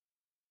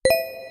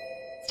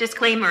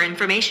Disclaimer: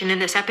 information in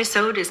this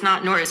episode is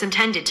not nor is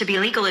intended to be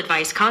legal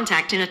advice.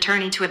 Contact an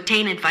attorney to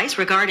obtain advice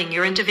regarding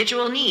your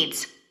individual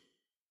needs.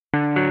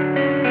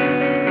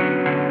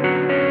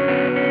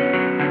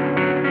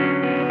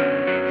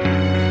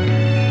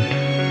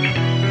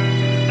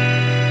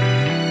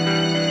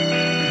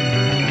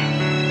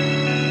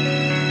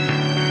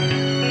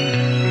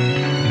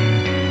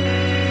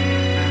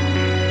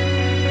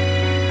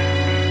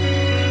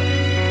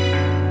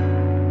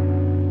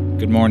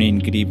 Good morning,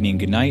 good evening,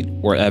 good night,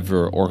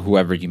 wherever or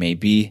whoever you may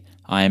be.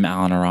 I am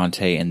Alan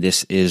Arante, and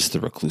this is the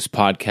Recluse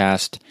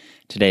Podcast.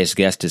 Today's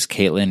guest is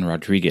Caitlin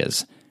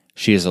Rodriguez.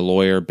 She is a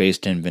lawyer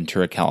based in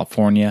Ventura,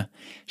 California.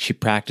 She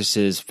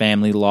practices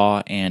family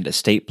law and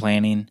estate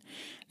planning.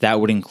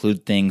 That would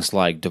include things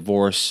like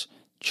divorce,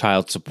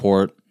 child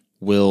support,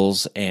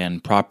 wills,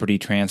 and property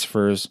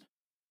transfers.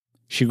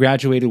 She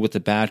graduated with a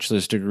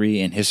bachelor's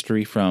degree in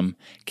history from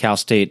Cal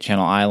State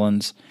Channel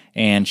Islands,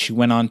 and she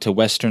went on to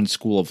Western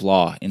School of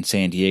Law in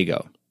San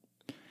Diego.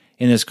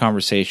 In this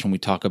conversation, we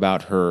talk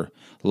about her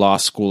law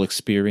school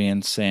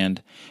experience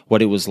and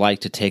what it was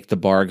like to take the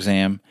bar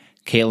exam.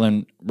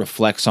 Caitlin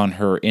reflects on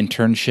her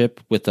internship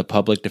with the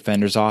Public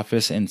Defender's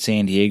Office in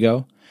San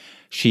Diego.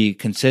 She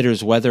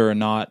considers whether or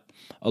not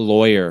a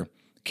lawyer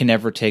can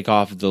ever take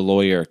off the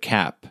lawyer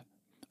cap,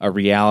 a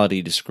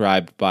reality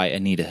described by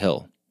Anita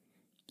Hill.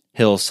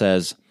 Hill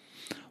says,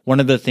 "One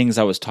of the things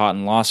I was taught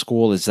in law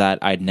school is that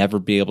I'd never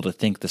be able to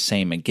think the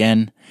same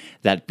again,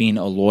 that being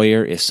a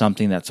lawyer is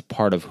something that's a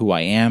part of who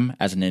I am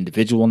as an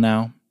individual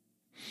now."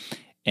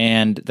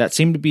 And that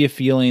seemed to be a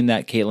feeling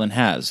that Caitlin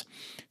has.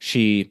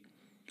 She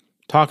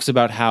talks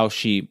about how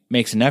she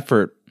makes an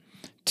effort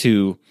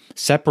to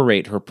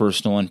separate her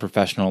personal and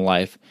professional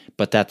life,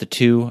 but that the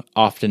two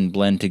often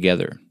blend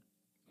together.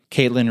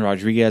 Caitlin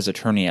Rodriguez,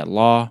 attorney at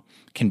law,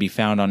 can be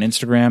found on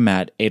Instagram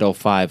at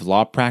 805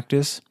 Law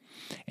Practice.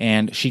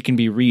 And she can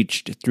be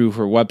reached through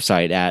her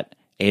website at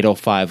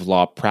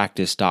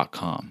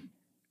 805lawpractice.com.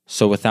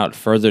 So without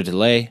further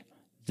delay,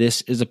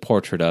 this is a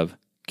portrait of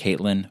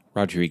Caitlin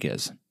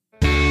Rodriguez.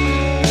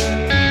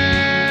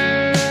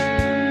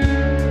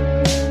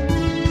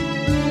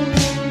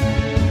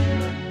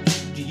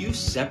 Do you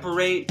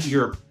separate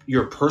your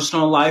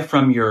personal life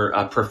from your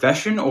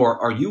profession, or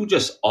are you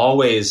just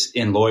always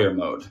in lawyer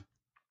mode?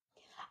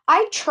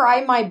 I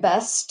try my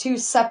best to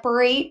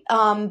separate,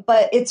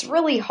 but it's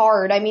really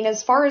hard. I mean,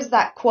 as far as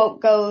that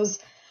quote goes,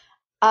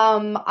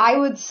 I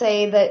would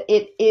say that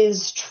it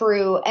is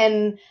true.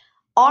 And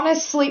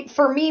honestly,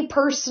 for me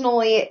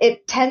personally,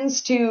 it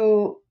tends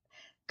to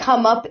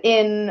come up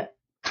in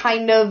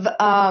kind of,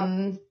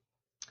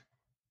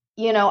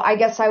 I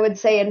guess I would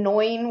say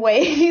annoying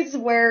ways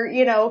where,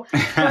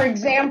 for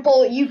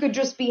example, you could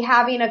just be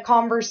having a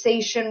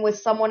conversation with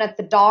someone at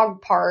the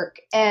dog park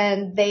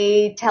and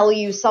they tell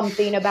you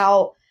something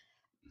about,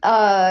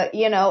 oh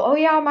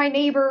yeah, my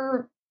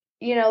neighbor,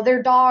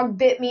 their dog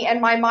bit me,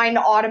 and my mind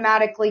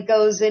automatically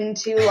goes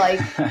into like,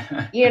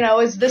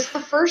 is this the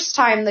first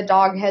time the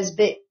dog has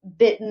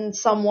bitten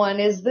someone?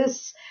 Is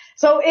this,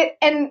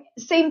 and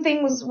same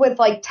things with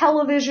like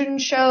television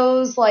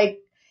shows, like,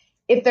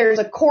 if there's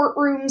a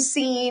courtroom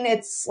scene,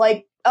 it's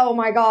like, oh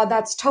my God,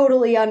 that's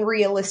totally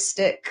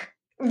unrealistic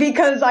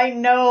because I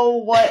know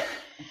what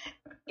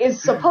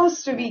is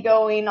supposed to be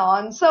going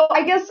on. So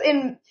I guess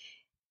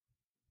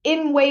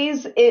in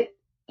ways it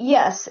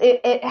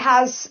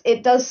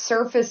does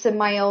surface in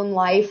my own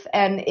life,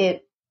 and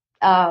it,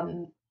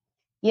 I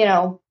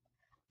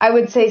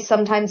would say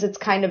sometimes it's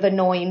kind of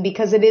annoying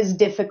because it is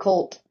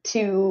difficult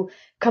to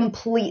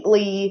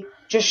completely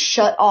just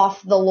shut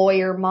off the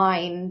lawyer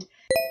mind.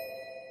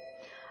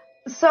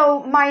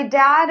 So my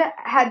dad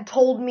had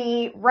told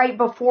me right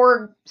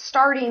before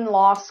starting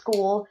law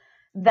school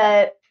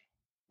that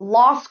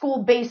law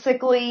school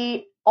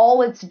basically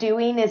all it's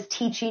doing is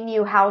teaching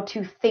you how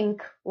to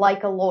think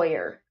like a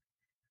lawyer.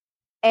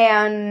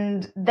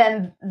 And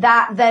then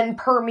that then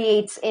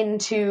permeates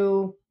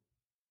into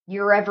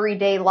your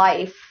everyday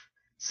life.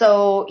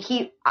 So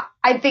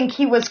I think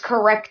he was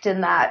correct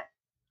in that.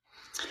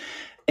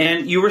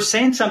 And you were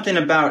saying something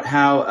about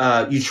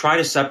how you try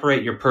to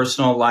separate your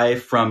personal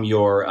life from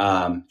your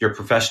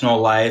professional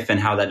life,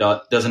 and how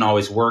that doesn't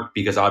always work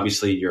because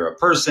obviously you're a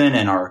person,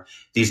 and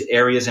these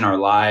areas in our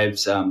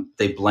lives,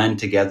 they blend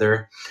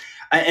together.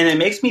 And it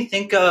makes me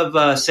think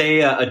of, say,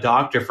 a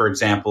doctor, for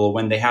example,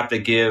 when they have to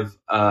give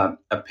a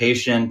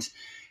patient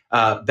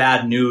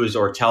bad news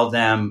or tell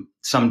them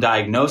some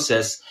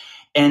diagnosis,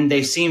 and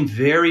they seem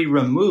very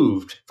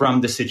removed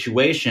from the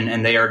situation,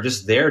 and they are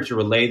just there to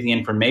relay the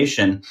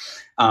information.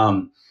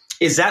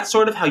 Is that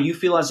sort of how you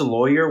feel as a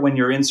lawyer when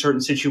you're in certain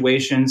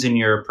situations in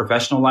your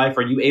professional life?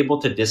 Are you able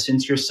to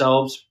distance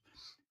yourselves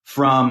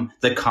from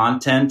the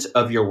content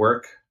of your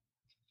work?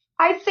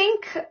 I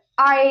think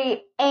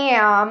I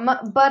am,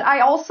 but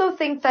I also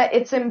think that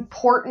it's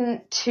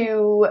important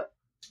to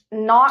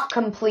not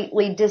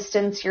completely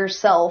distance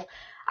yourself.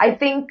 I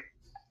think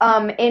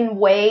in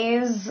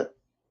ways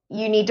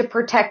you need to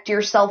protect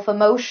yourself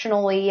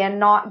emotionally and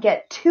not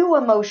get too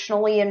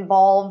emotionally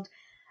involved.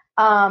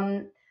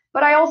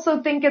 But I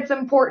also think it's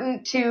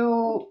important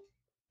to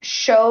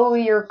show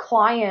your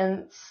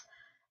clients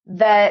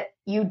that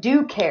you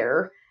do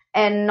care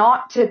and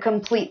not to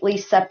completely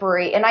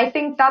separate. And I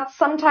think that's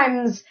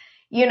sometimes,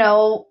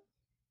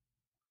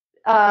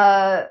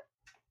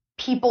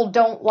 people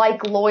don't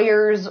like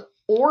lawyers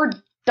or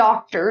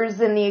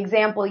doctors in the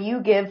example you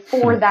give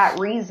for that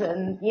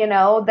reason,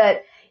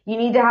 that you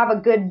need to have a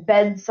good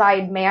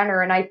bedside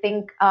manner. And I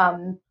think,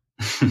 I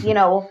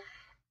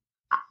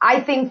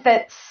think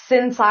that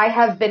since I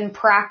have been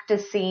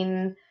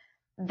practicing,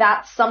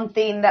 that's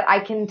something that I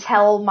can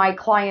tell my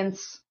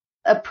clients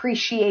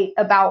appreciate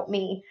about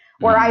me.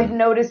 Where I've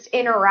noticed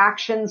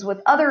interactions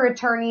with other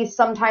attorneys,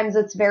 sometimes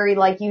it's very,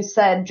 like you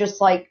said, just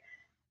like,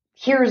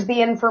 here's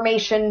the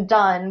information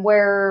done,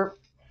 where,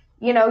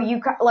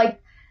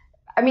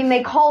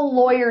 they call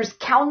lawyers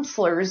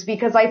counselors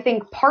because I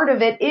think part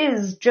of it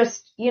is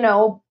just,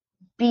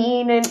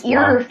 being an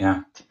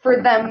ear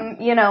for them,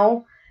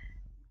 to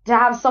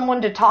have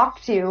someone to talk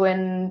to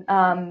and,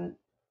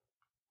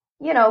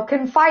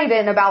 confide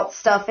in about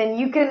stuff.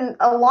 And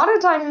a lot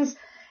of times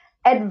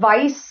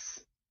advice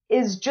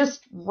is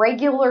just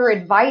regular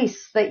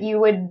advice that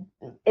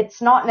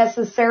it's not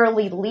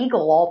necessarily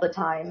legal all the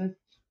time.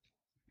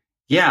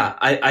 Yeah,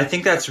 I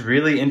think that's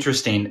really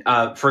interesting.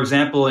 For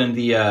example, in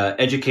the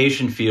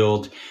education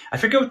field, I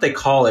forget what they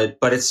call it,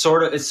 but it's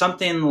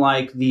something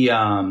like the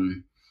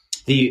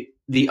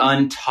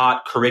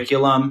untaught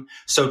curriculum.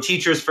 So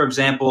teachers, for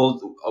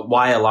example,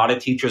 why a lot of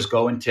teachers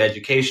go into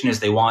education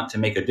is they want to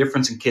make a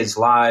difference in kids'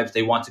 lives.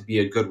 They want to be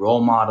a good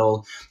role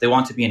model. They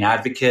want to be an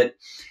advocate.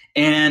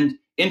 And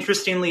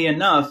interestingly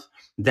enough,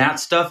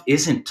 that stuff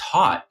isn't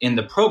taught in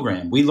the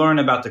program. We learn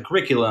about the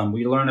curriculum.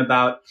 We learn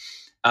about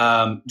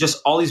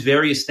just all these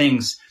various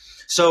things.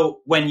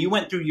 So when you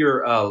went through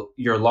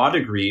your law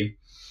degree,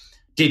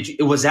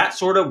 was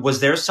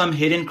there some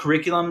hidden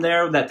curriculum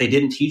there that they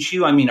didn't teach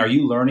you? I mean, are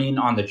you learning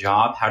on the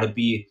job how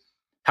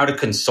to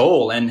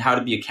console and how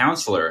to be a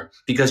counselor?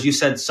 Because you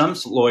said some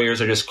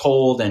lawyers are just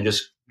cold and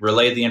just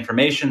relay the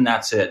information.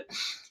 That's it.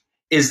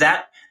 Is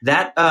that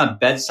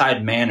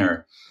bedside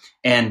manner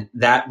and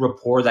that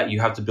rapport that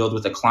you have to build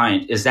with a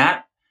client, is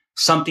that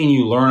something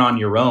you learn on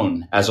your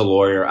own as a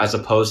lawyer as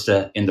opposed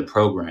to in the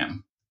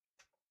program?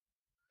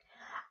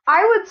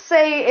 I would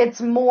say it's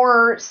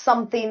more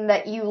something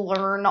that you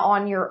learn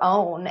on your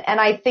own. And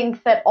I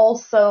think that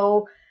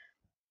also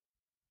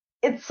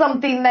it's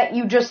something that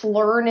you just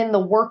learn in the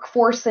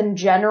workforce in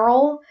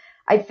general.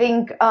 I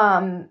think,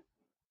 I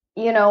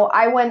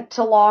went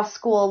to law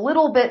school a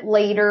little bit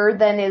later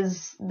than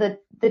is the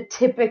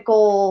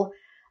typical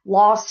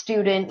law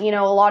student.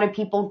 A lot of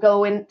people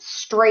go in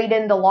straight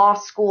into law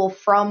school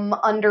from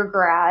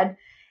undergrad,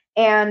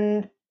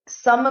 and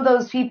some of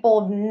those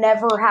people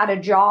never had a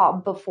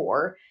job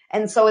before.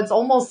 And so it's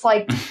almost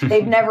like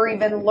they've never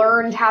even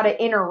learned how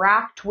to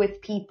interact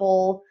with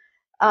people,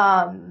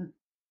 in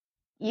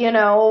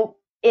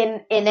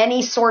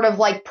any sort of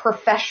like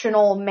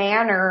professional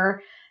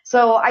manner.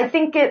 So I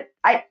think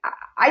I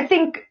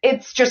think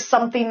it's just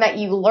something that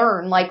you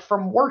learn, like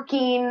from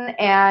working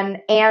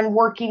and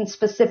working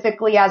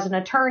specifically as an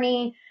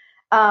attorney.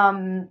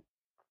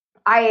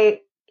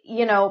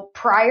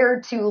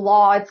 Prior to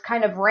law, it's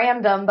kind of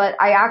random,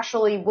 but I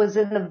actually was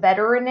in the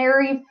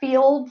veterinary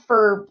field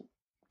for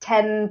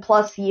 10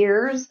 plus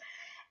years.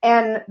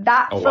 And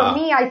that, for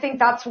me, I think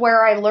that's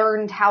where I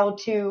learned how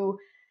to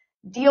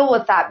deal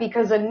with that,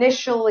 because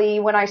initially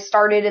when I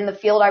started in the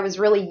field, I was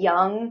really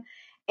young.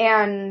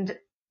 And,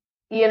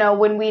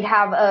 when we'd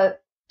have a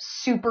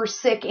super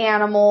sick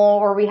animal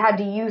or we had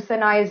to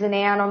euthanize an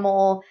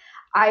animal,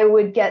 I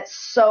would get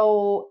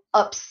so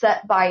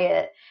upset by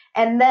it.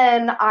 And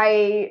then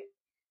I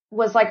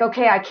was like,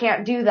 okay, I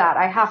can't do that.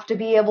 I have to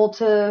be able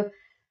to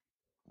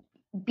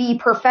be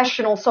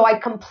professional. So I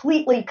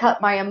completely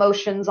cut my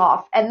emotions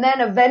off. And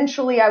then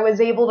eventually I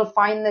was able to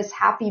find this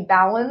happy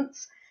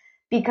balance,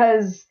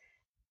 because,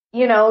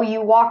 you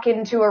walk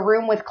into a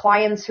room with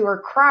clients who are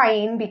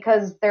crying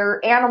because their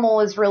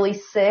animal is really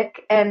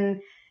sick, and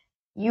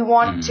you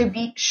want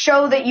to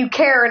show that you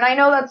care. And I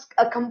know that's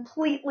a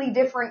completely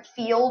different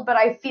field, but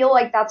I feel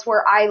like that's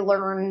where I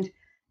learned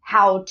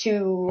how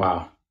to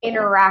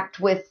interact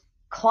with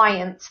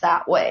clients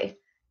that way.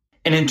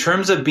 And in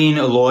terms of being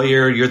a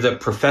lawyer, you're the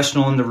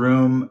professional in the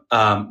room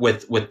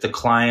with the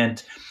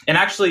client. And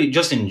actually,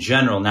 just in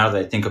general, now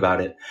that I think about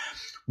it,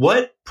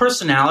 what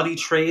personality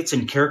traits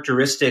and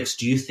characteristics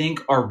do you think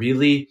are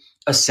really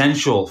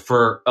essential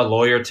for a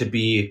lawyer to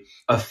be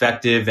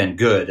effective and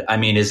good? I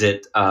mean, is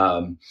it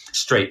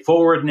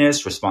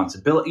straightforwardness,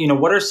 responsibility?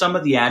 What are some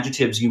of the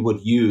adjectives you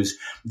would use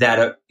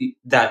that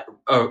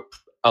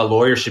a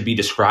lawyer should be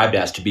described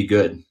as to be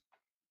good?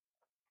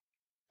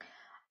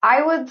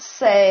 I would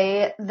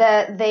say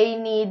that they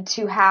need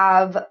to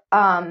have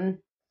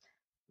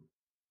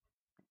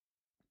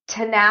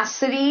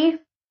tenacity.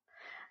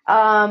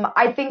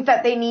 I think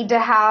that they need to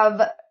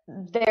have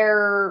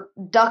their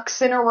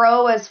ducks in a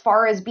row as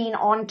far as being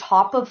on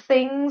top of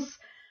things.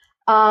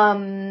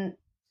 I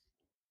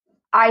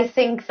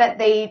think that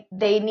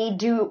they need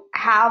to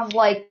have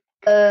like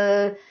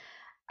a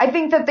I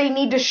think that they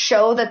need to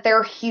show that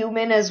they're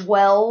human as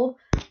well,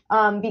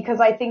 because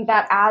I think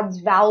that adds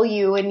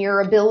value in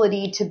your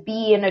ability to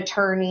be an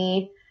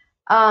attorney,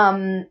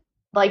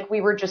 like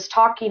we were just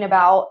talking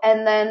about.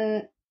 And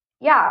then,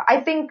 yeah,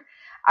 I think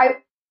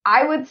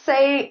I would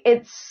say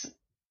it's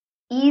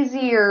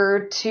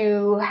easier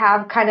to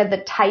have kind of the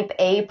type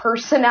A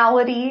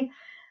personality,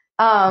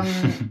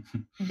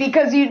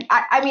 because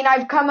I mean,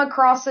 I've come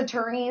across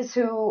attorneys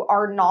who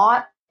are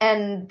not,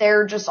 and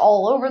they're just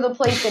all over the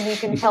place, and you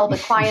can tell the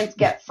clients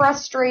get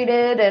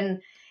frustrated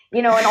and,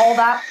 and all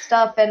that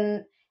stuff.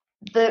 And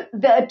the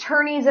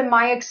attorneys, in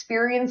my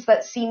experience,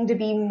 that seem to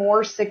be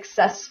more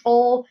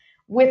successful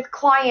with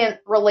client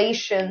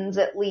relations,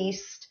 at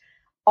least,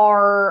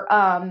 are,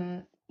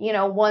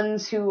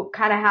 ones who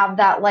kind of have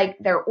that, like,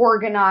 they're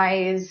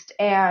organized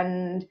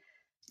and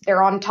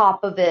they're on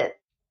top of it.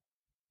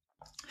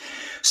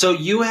 So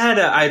you had,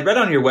 I'd read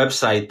on your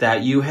website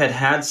that you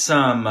had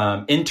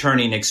some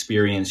interning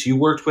experience. You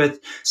worked with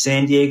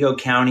San Diego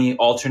County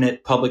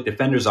Alternate Public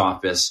Defender's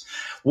Office.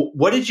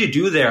 What did you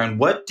do there? And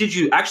what did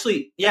you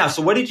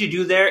so what did you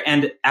do there?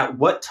 And at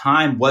what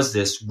time was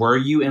this? Were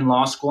you in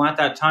law school at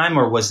that time,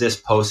 or was this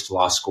post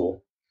law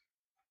school?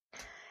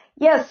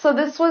 Yes, so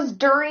this was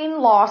during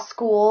law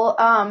school,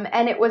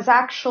 and it was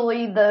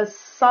actually the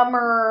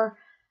summer,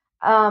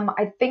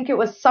 I think it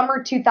was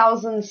summer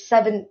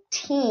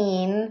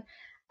 2017.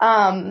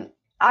 I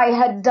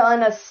had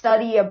done a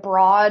study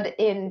abroad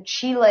in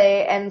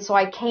Chile, and so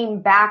I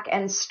came back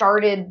and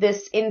started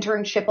this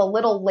internship a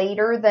little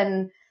later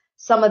than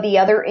some of the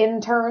other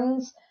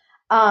interns.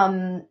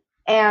 And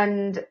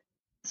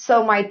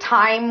so my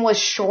time was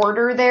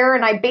shorter there,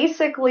 and I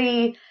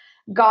basically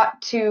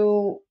got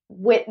to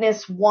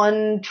witness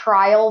one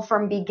trial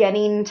from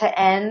beginning to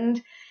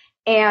end.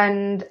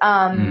 And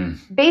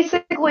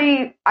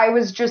basically, I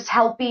was just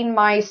helping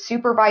my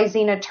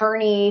supervising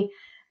attorney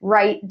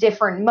write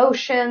different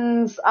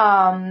motions.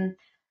 And,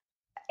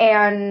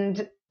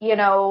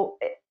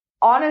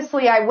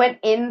 honestly, I went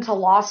into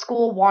law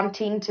school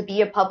wanting to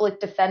be a public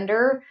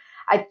defender.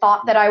 I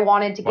thought that I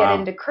wanted to get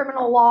into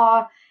criminal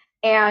law.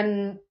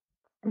 And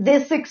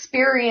this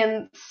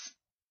experience,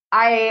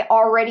 I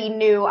already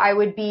knew I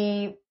would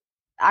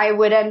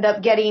end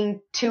up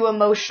getting too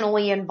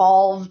emotionally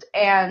involved,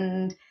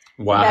 and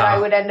that I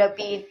would end up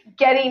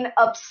getting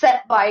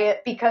upset by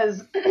it,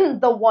 because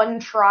the one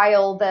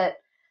trial that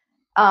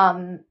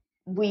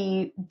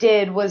we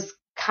did was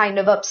kind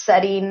of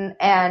upsetting,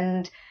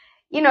 and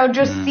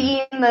just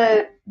seeing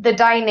the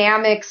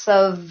dynamics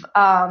of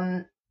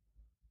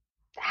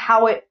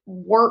how it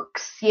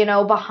works,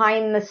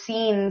 behind the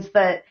scenes,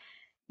 that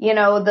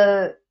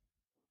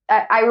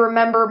I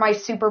remember my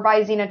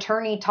supervising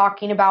attorney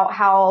talking about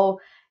how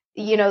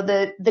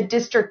the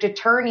district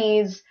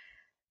attorneys,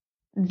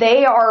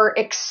 they are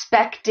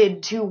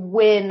expected to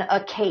win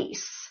a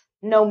case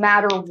no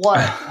matter what.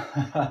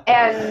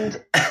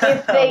 And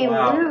if they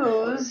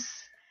lose,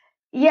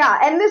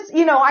 and this,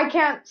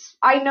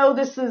 I know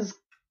this is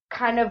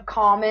kind of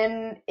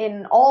common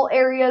in all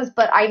areas,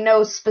 but I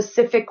know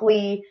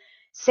specifically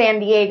San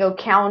Diego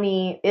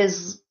County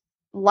is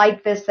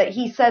like this, that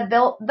he said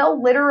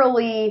they'll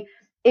literally,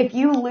 if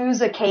you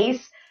lose a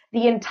case,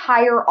 the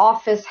entire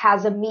office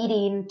has a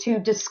meeting to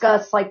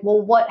discuss, like,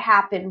 well, what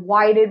happened?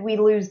 Why did we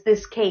lose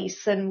this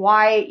case? And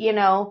why,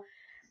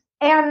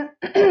 and,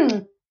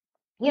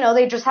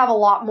 they just have a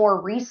lot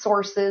more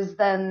resources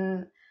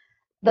than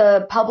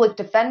the public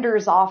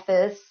defender's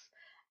office.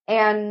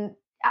 And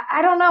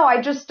I don't know.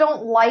 I just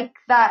don't like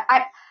that.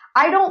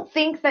 I don't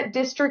think that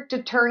district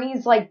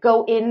attorneys, like,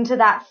 go into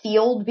that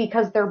field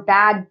because they're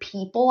bad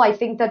people. I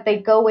think that they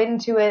go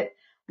into it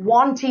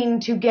wanting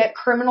to get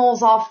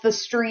criminals off the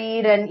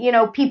street, and,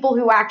 people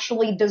who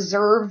actually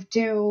deserve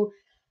to,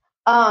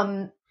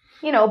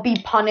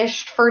 be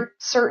punished for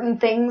certain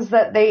things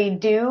that they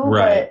do.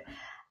 Right.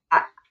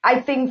 But I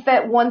think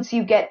that once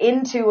you get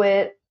into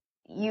it,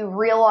 you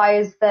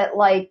realize that,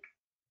 like,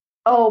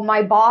 oh,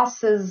 my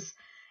boss is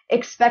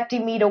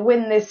expecting me to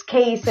win this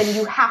case, and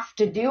you have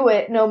to do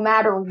it no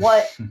matter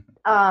what,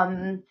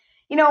 no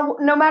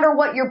matter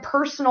what your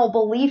personal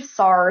beliefs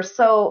are.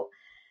 So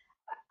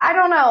I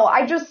don't know.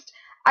 I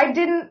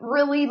didn't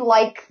really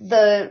like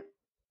the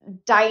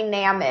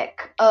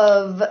dynamic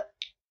of,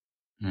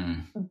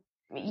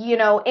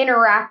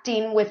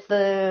 interacting with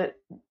the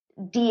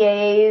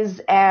DAs,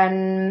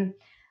 and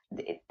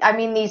I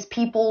mean, these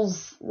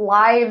people's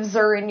lives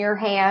are in your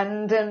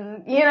hand,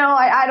 and,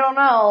 I don't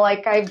know,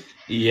 like,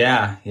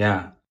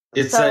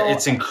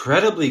 It's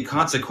incredibly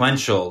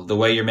consequential, the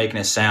way you're making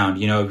it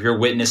sound. If you're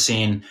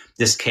witnessing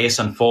this case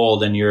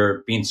unfold and you're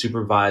being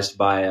supervised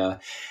by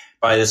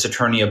this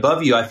attorney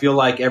above you, I feel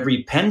like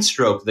every pen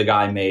stroke the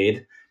guy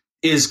made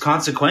is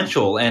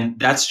consequential, and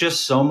that's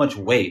just so much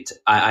weight.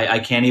 I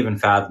can't even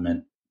fathom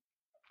it.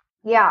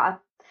 Yeah.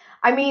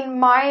 I mean,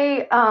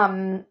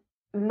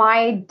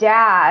 my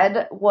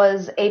dad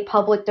was a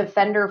public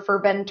defender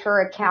for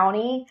Ventura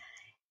County,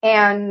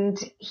 and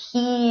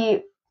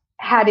he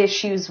had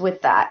issues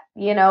with that.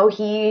 He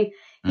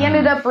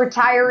ended up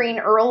retiring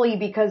early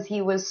because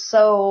he was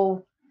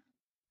so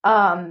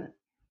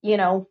you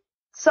know,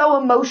 so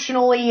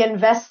emotionally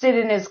invested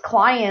in his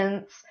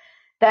clients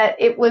that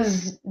it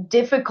was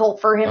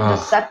difficult for him to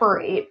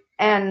separate.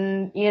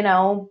 And, you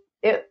know,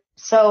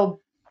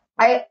 so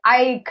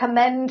I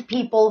commend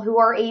people who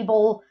are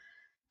able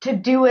to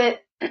do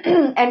it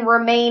and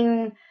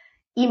remain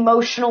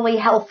emotionally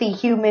healthy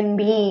human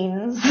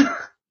beings.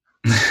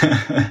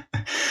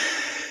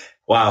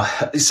 Wow.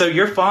 So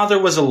your father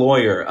was a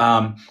lawyer.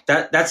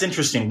 That's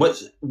interesting.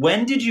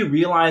 When did you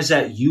realize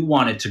that you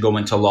wanted to go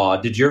into law?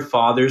 Did your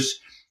father's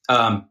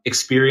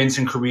experience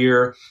and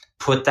career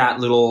put that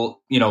little,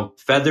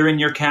 feather in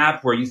your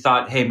cap where you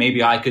thought, hey,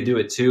 maybe I could do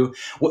it too?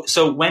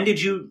 So when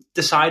did you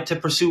decide to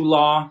pursue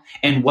law,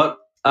 and what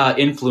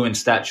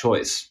influenced that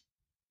choice?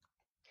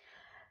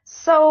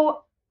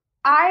 So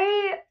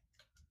my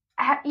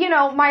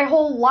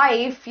whole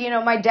life,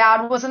 my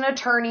dad was an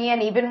attorney,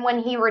 and even when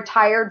he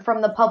retired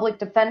from the public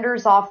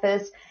defender's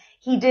office,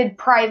 he did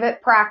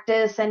private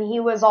practice, and he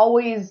was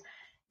always,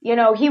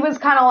 he was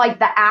kind of like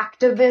the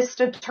activist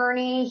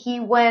attorney.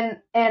 He went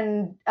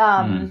and,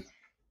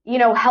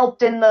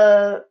 helped in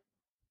the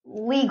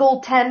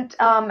legal tent,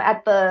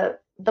 at the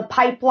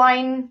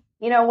pipeline,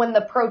 when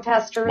the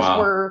protesters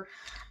were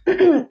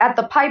at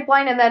the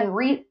pipeline. And then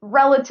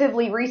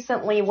relatively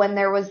recently, when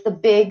there was the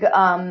big,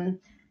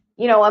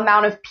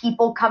 amount of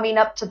people coming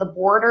up to the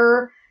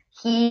border,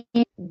 he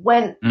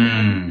went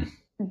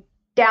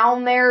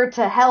down there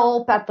to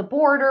help at the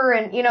border.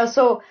 And,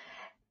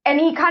 and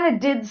he kind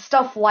of did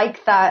stuff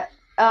like that,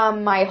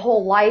 my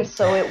whole life.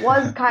 So it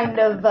was kind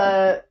of,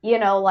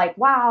 like,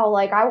 wow,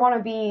 like I want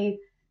to be,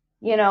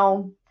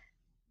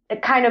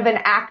 kind of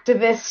an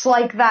activist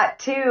like that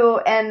too.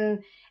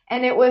 And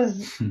it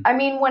was,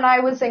 when I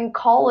was in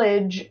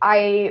college,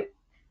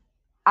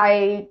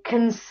 I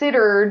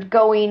considered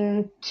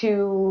going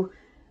to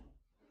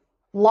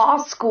law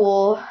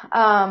school,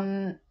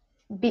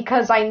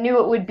 because I knew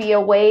it would be a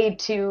way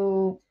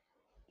to,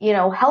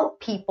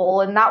 help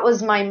people. And that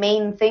was my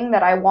main thing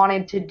that I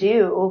wanted to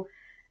do,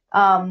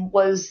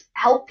 was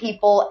help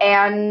people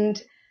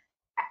and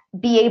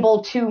be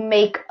able to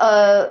make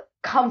a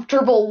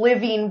comfortable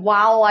living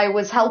while I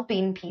was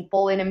helping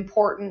people in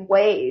important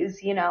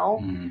ways,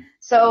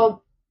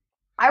 So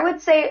I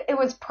would say it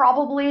was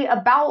probably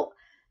about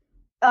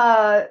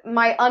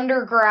my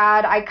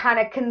undergrad. I kind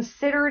of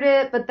considered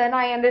it, but then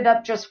I ended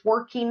up just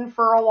working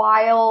for a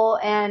while.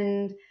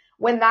 And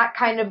when that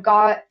kind of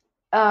got,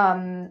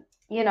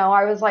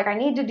 I was like, I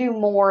need to do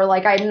more.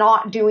 Like, I'm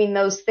not doing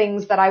those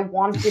things that I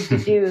wanted to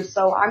do.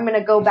 So I'm going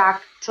to go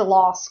back to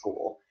law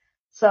school.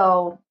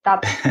 So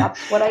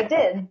that's what I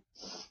did.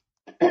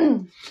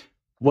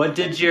 What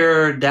did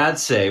your dad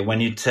say when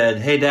you said,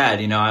 hey,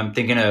 Dad, I'm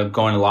thinking of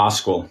going to law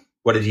school?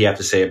 What did he have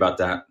to say about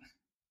that?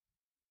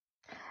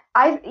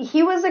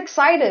 He was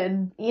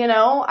excited,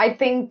 I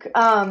think,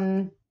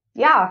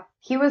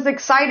 he was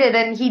excited,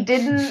 and he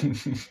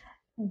didn't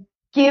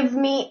give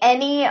me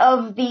any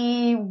of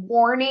the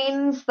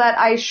warnings that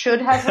I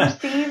should have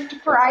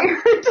received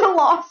prior to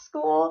law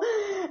school.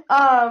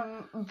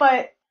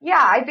 But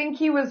yeah, I think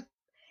he was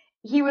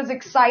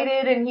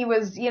excited, and he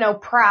was,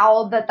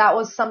 proud that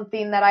was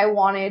something that I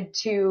wanted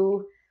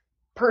to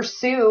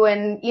pursue.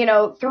 And,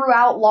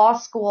 throughout law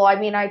school,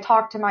 I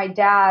talked to my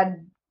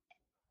dad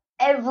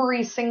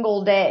every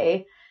single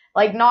day,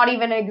 like not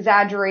even an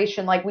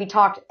exaggeration. Like we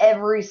talked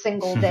every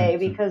single day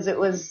because it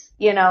was,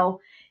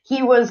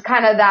 he was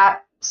kind of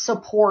that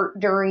support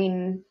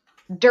during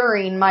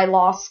my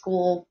law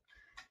school,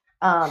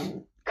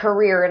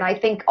 career. And I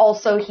think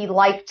also he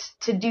liked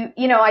to do,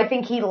 I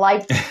think he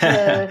liked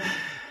to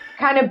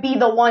kind of be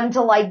the one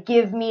to like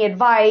give me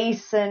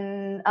advice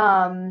and,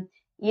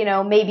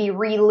 maybe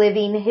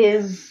reliving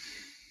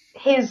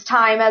his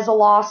time as a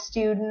law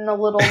student a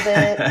little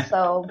bit.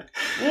 So,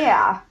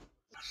 yeah.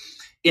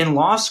 In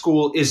law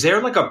school, is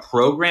there like a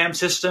program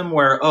system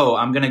where,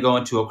 I'm going to go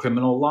into a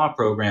criminal law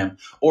program?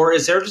 Or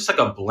is there just like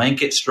a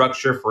blanket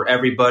structure for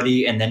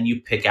everybody and then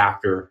you pick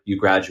after you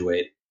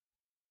graduate?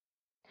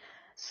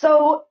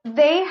 So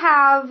they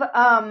have,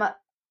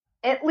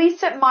 at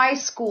least at my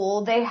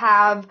school, they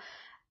have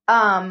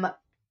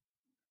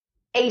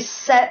a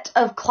set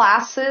of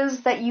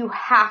classes that you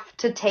have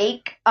to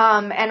take.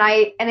 And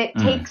it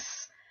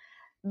takes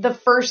the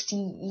first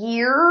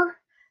year.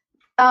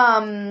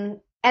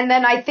 And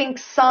then I think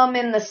some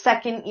in the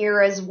second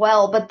year as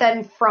well. But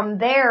then from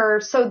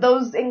there, so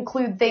those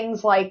include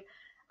things like,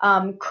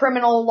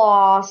 criminal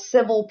law,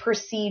 civil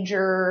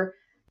procedure,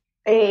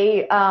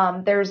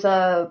 there's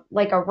a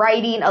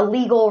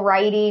legal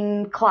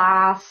writing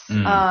class,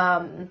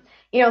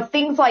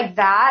 things like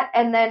that.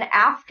 And then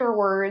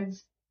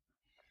afterwards,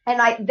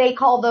 and they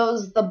call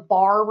those the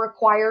bar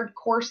required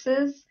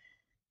courses.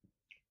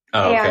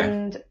 Oh,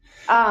 okay.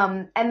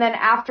 And then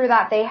after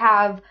that, they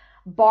have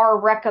bar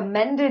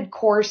recommended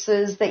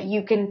courses that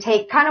you can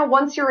take kind of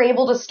once you're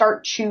able to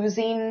start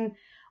choosing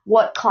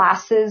what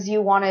classes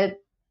you want to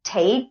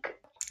take.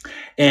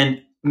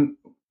 And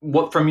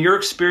what from your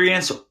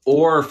experience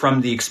or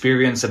from the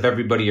experience of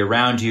everybody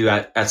around you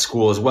at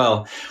school as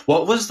well,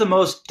 what was the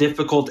most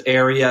difficult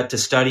area to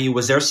study?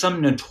 Was there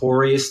some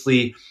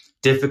notoriously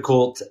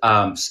difficult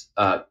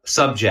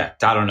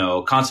subject? I don't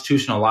know,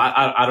 constitutional law,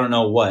 I don't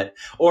know what.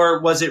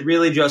 Or was it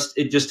really just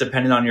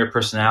depended on your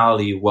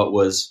personality, what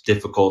was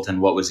difficult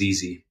and what was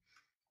easy?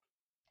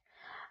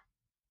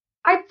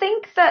 I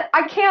think that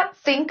I can't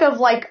think of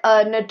like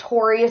a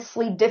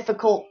notoriously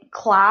difficult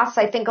class.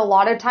 I think a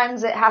lot of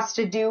times it has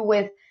to do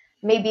with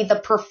maybe the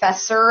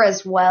professor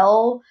as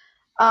well.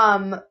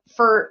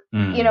 For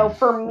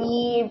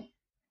me,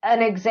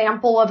 an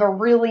example of a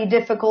really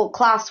difficult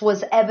class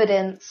was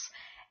evidence.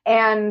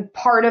 And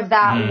part of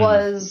that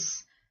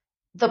was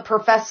the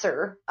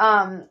professor.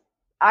 And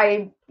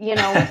then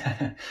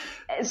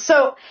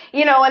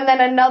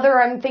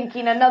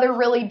another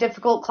really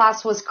difficult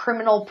class was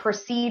criminal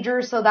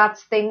procedure. So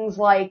that's things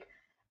like,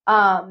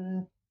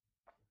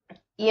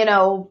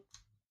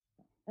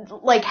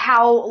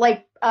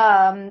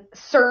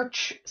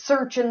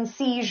 search and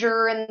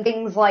seizure and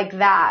things like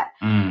that.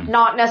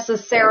 Not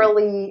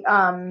necessarily,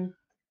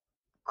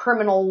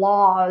 criminal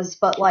laws,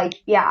 but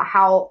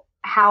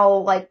how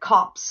like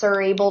cops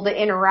are able to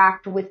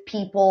interact with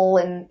people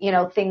and,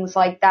 things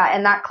like that.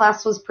 And that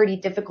class was pretty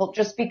difficult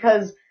just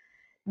because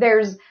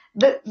there's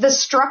the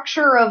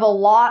structure of a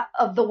lot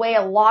of the way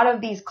a lot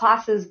of these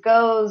classes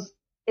goes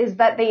is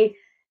that they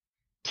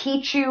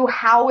teach you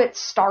how it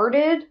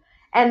started.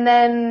 And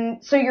then,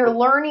 so you're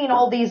learning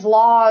all these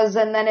laws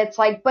and then it's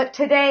like, but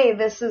today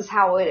this is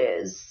how it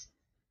is.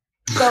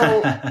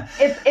 So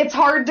it's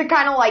hard to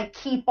kind of like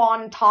keep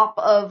on top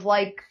of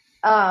like,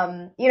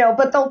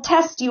 but they'll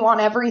test you on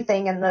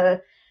everything and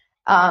the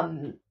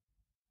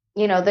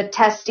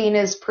testing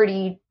is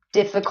pretty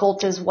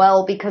difficult as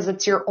well because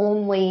it's your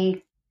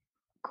only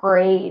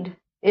grade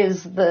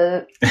is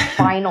the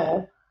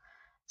final.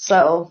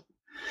 So.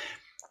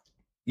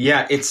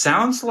 Yeah, it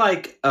sounds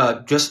like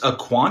just a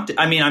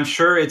I mean, I'm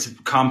sure it's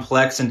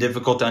complex and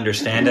difficult to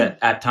understand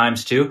at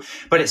times too,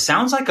 but it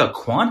sounds like a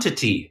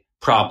quantity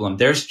problem.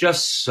 There's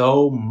just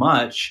so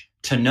much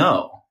to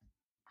know.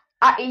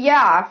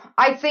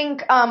 I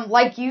think,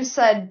 like you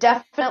said,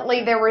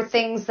 definitely there were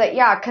things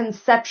that,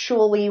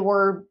 conceptually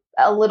were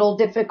a little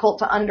difficult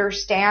to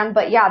understand,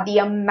 but the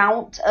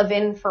amount of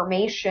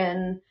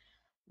information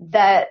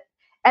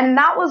and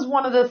that was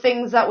one of the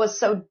things that was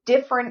so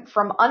different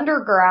from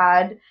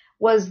undergrad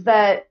was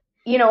that,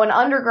 in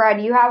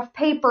undergrad you have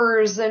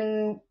papers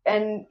and a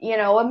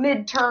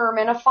midterm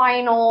and a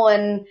final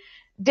and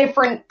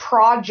different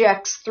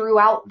projects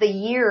throughout the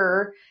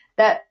year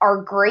that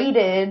are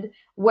graded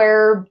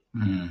where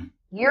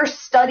you're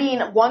studying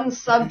one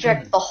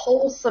subject the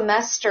whole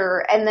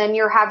semester and then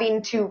you're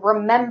having to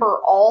remember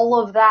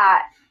all of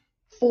that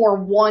for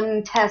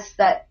one test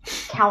that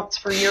counts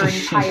for your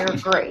entire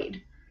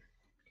grade.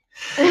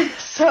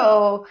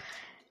 So,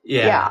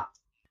 yeah.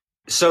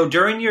 So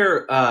during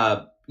your,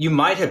 you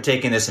might have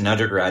taken this in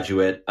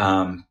undergraduate,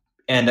 and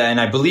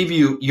I believe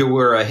you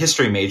were a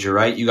history major,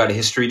 right? You got a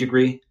history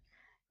degree?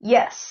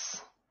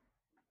 Yes.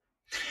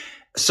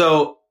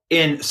 So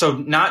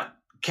not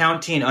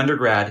counting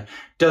undergrad,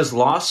 does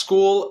law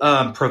school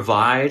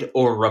provide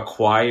or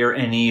require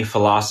any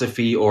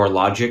philosophy or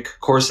logic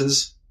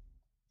courses?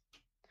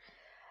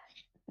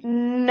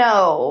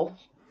 No.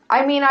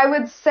 I mean, I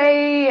would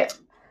say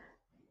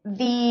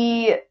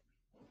the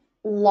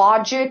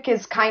logic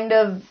is kind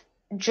of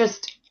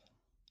just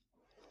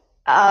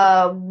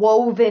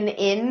woven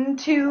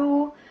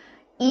into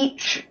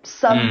each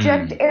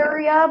subject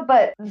area,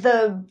 but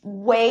the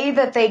way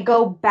that they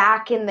go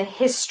back in the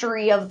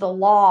history of the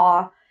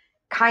law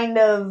kind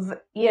of,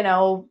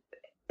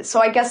 so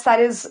I guess that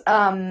is,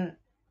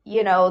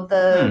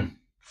 the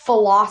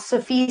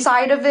philosophy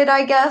side of it,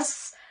 I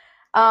guess,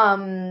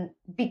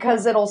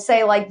 because it'll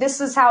say like,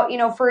 this is how,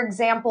 for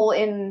example,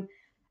 in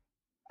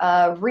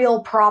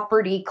real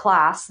property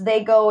class,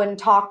 they go and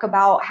talk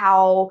about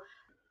how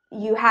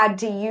you had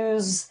to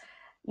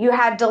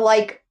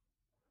like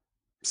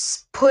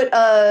put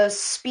a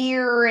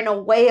spear in a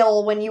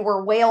whale when you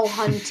were whale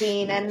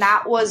hunting, and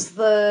that was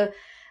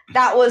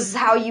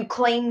how you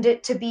claimed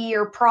it to be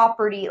your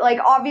property. Like,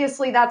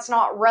 obviously that's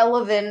not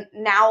relevant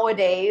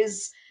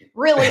nowadays,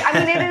 really. I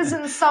mean, it is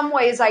in some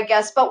ways, I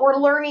guess, but we're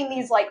learning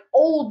these like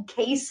old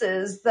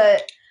cases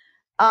that,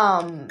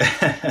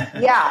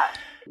 yeah.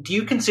 Do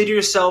you consider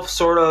yourself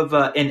sort of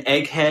an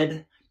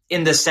egghead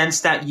in the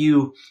sense that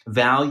you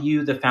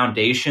value the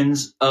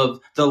foundations of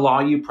the law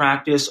you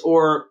practice?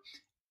 Or,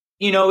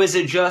 is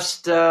it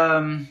just,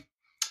 do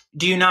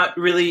you not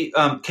really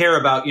care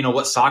about,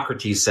 what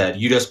Socrates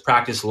said? You just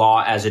practice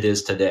law as it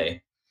is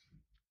today?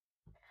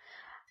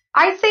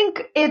 I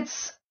think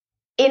it's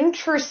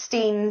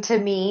interesting to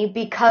me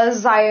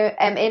because I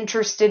am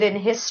interested in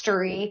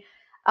history.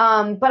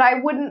 But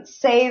I wouldn't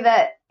say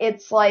that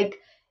it's like,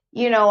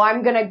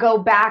 I'm going to go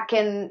back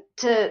and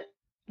to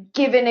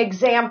give an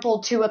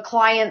example to a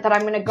client that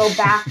I'm going to go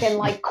back and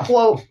like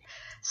quote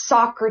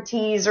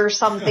Socrates or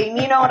something.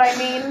 You know what I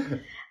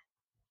mean?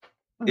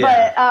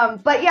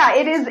 But yeah,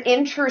 it is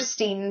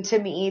interesting to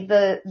me,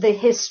 the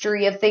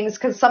history of things,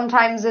 because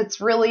sometimes it's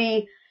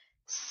really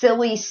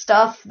silly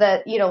stuff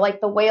that,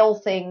 like the whale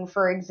thing,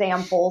 for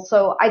example.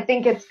 So I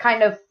think it's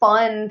kind of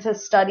fun to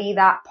study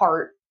that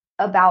part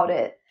about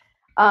it.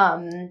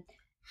 And,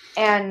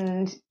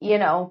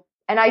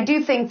 and I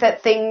do think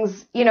that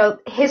things,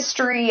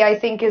 history, I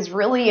think, is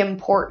really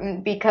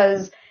important,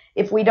 because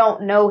if we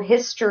don't know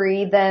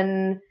history,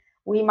 then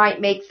we might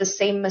make the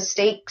same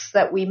mistakes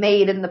that we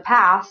made in the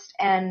past.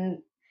 And,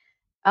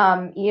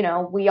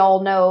 we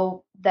all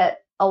know that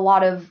a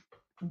lot of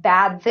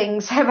bad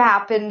things have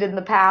happened in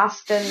the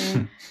past.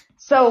 And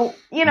so,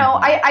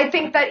 I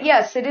think that,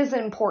 yes, it is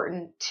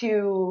important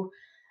to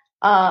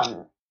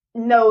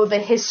know the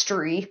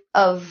history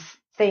of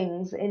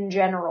things in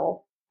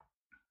general.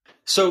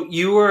 So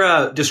you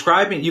were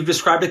you've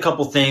described a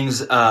couple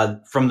things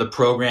from the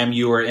program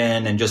you were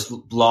in and just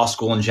law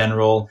school in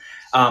general.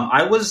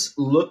 I was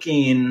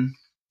looking,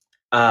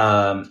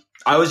 I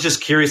was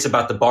just curious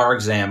about the bar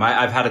exam.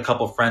 I've had a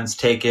couple friends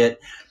take it,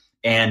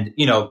 and,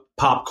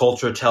 pop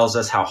culture tells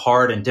us how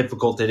hard and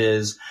difficult it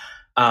is.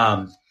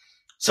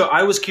 So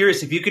I was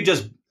curious if you could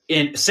just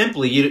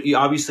simply, you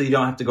obviously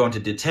don't have to go into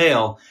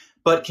detail,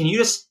 but can you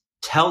just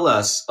tell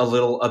us a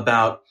little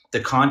about the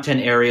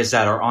content areas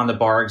that are on the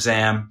bar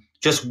exam,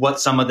 just what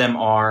some of them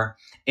are,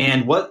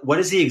 and what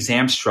is the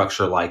exam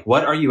structure like?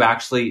 What are you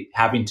actually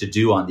having to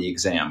do on the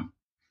exam?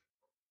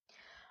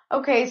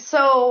 Okay,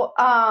 so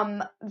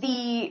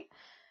the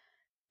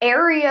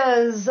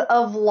areas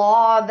of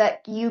law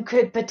that you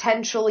could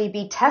potentially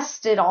be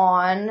tested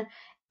on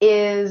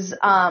is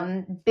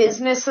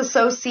business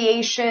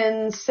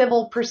association,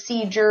 civil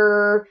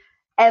procedure,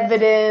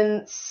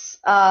 evidence,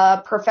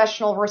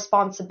 professional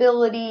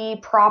responsibility,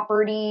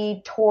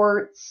 property,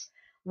 torts,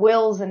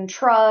 wills and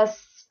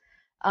trusts,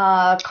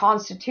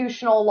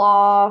 constitutional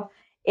law.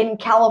 In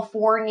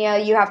California,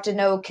 you have to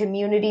know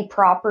community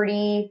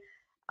property.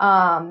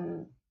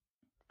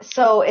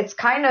 So it's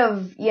kind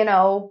of,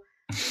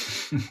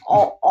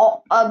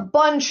 a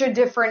bunch of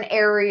different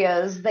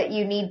areas that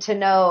you need to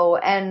know.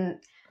 And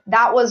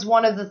that was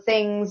one of the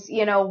things,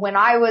 when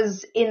I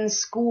was in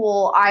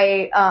school,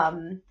 I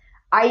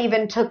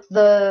even took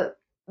the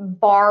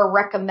bar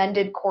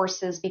recommended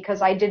courses,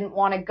 because I didn't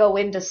want to go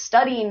into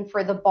studying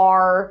for the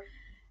bar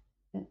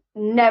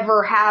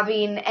never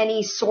having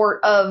any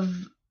sort of,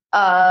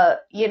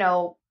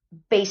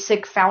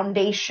 basic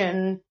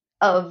foundation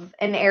of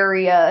an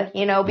area,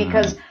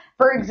 because,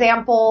 for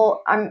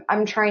example,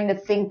 I'm trying to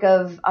think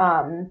of,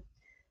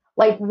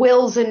 like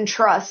wills and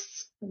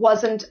trusts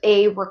wasn't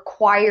a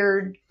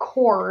required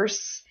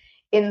course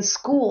in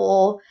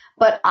school,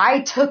 but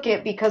I took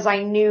it because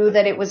I knew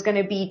that it was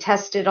going to be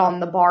tested on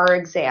the bar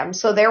exam.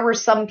 So there were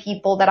some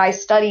people that I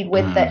studied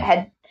with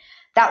that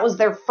was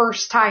their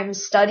first time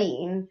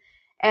studying,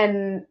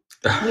 and,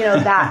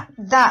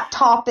 that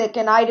topic,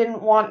 and I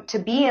didn't want to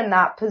be in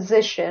that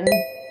position.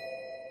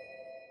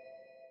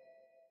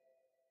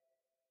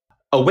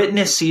 A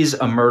witness sees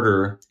a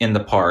murder in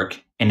the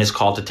park and is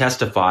called to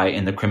testify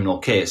in the criminal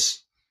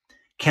case.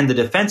 Can the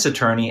defense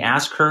attorney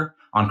ask her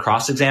on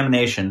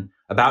cross-examination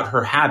about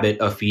her habit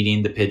of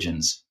feeding the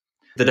pigeons?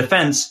 The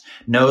defense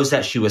knows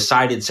that she was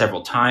cited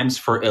several times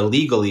for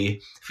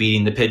illegally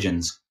feeding the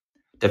pigeons.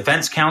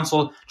 Defense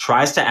counsel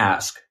tries to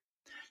ask,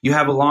 "You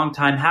have a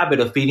long-time habit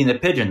of feeding the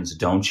pigeons,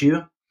 don't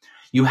you?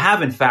 You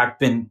have, in fact,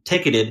 been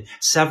ticketed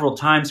several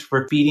times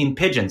for feeding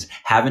pigeons,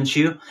 haven't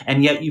you?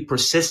 And yet you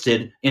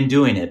persisted in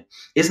doing it.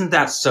 Isn't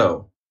that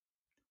so?"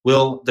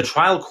 Will the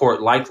trial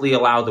court likely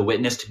allow the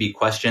witness to be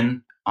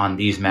questioned on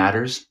these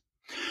matters?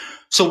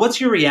 So what's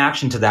your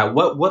reaction to that?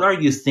 What are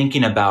you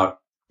thinking about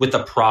with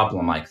a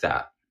problem like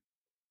that?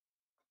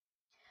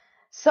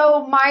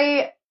 So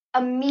my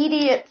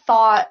immediate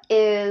thought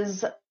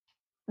is,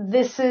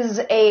 this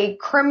is a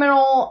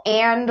criminal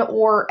and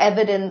or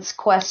evidence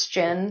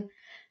question.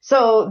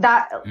 So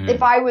that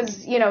if I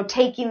was,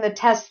 taking the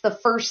test, the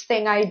first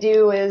thing I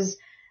do is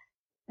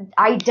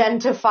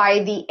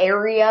identify the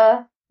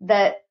area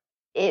that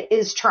it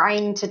is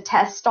trying to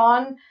test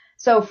on.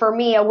 So for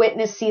me, a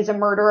witness sees a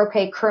murder,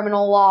 okay,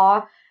 criminal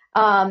law,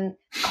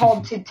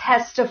 called to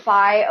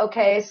testify,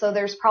 okay, so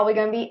there's probably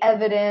going to be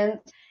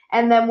evidence.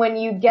 And then when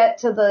you get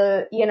to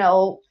the,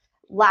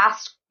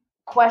 last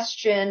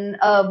question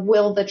of,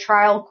 will the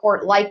trial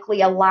court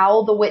likely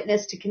allow the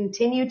witness to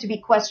continue to be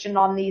questioned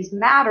on these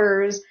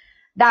matters,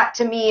 that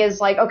to me is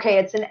like, okay,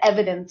 it's an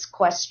evidence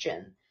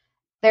question.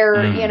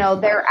 They're,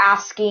 they're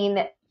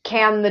asking,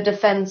 can the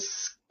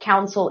defense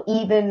counsel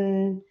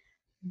even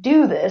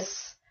do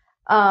this?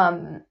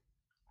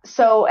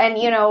 So,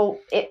 and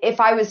if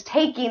I was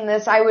taking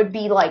this, I would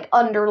be like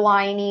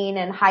underlining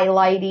and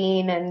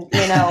highlighting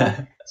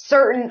and,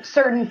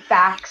 certain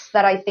facts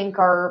that I think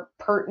are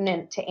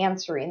pertinent to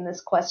answering this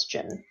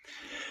question.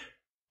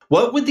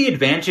 What would the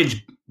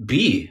advantage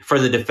be for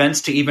the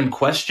defense to even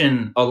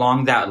question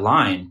along that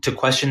line, to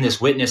question this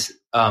witness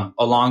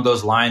along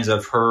those lines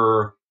of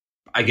her,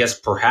 I guess,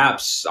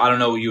 perhaps, I don't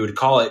know what you would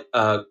call it,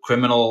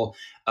 criminal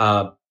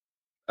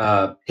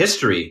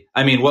history.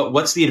 I mean,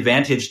 what's the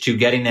advantage to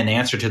getting an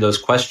answer to those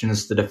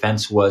questions the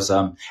defense was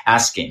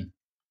asking?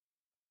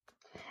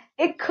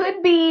 It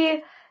could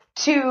be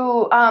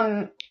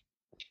to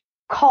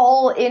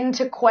call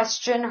into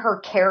question her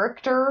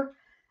character.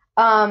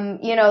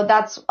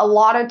 That's a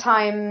lot of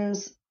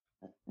times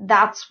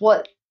that's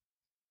what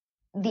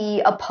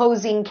the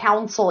opposing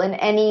counsel in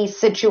any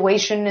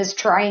situation is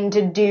trying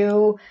to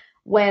do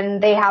when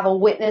they have a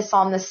witness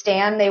on the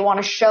stand. They want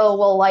to show,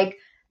 well, like,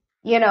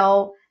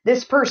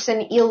 this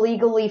person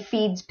illegally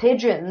feeds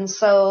pigeons,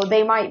 so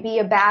they might be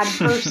a bad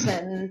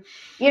person.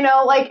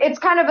 It's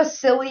kind of a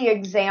silly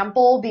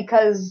example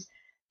because,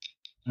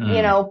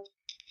 feeding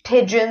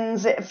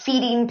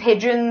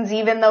pigeons,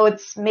 even though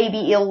it's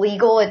maybe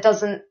illegal,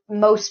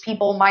 most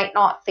people might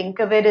not think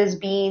of it as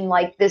being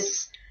like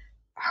this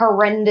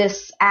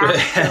horrendous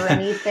act or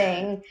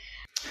anything.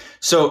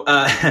 So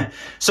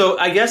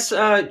I guess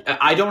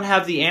I don't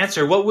have the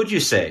answer. What would you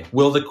say?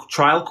 Will the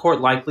trial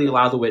court likely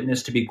allow the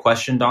witness to be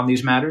questioned on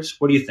these matters?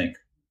 What do you think?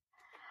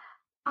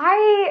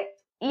 One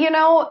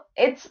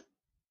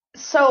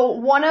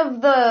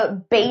of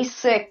the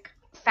basic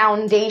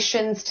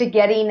foundations to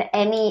getting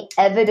any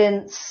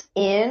evidence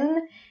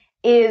in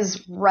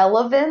is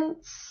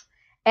relevance.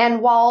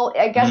 And while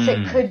I guess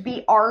it could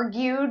be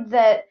argued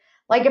that,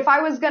 like, if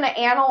I was going to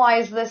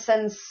analyze this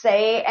and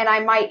I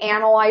might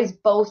analyze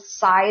both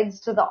sides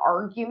to the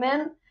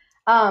argument,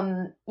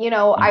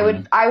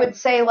 I would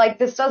say, like,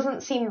 this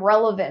doesn't seem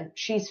relevant.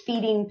 She's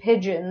feeding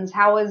pigeons.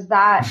 How is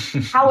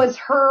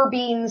her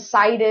being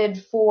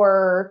cited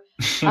for,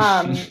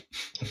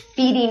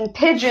 feeding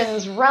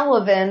pigeons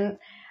relevant?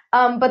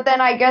 But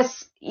then I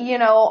guess,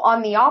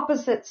 on the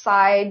opposite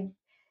side,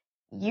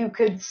 you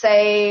could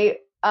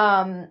say,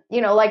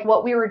 like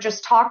what we were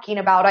just talking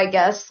about, I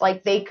guess,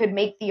 like they could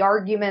make the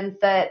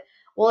argument that,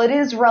 well, it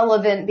is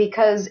relevant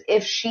because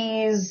if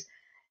she's,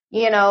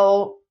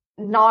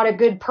 not a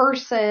good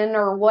person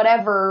or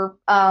whatever,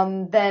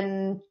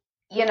 then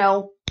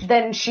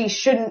she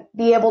shouldn't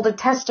be able to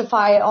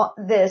testify on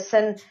this.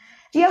 And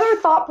the other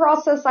thought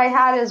process I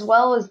had as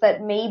well is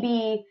that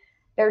maybe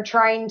they're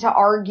trying to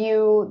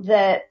argue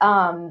that,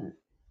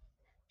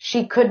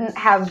 she couldn't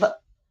have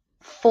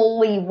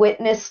fully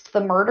witnessed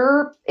the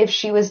murder if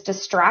she was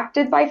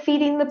distracted by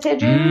feeding the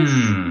pigeons.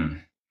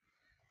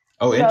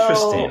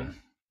 Interesting.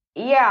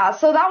 Yeah,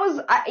 so that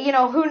was,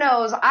 who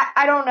knows?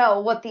 I don't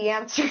know what the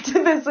answer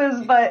to this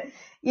is, but,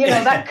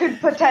 that could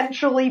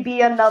potentially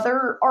be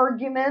another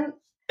argument.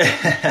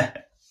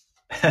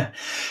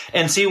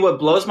 And see, what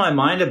blows my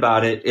mind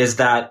about it is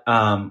that,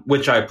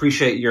 which I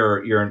appreciate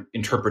your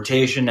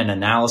interpretation and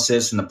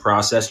analysis and the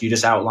process you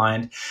just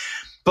outlined.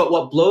 But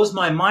what blows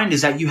my mind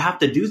is that you have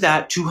to do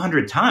that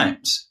 200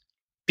 times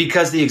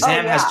because the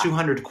exam has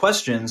 200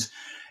 questions.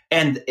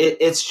 And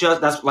it's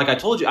just, that's like I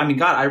told you. I mean,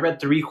 God, I read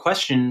 3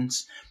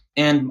 questions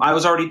and I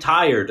was already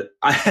tired.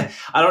 I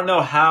don't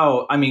know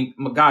how. I mean,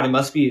 God, it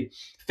must be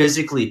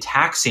physically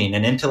taxing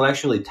and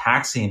intellectually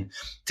taxing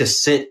to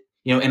sit,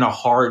 in a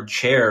hard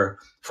chair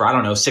for, I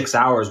don't know, 6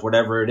 hours,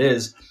 whatever it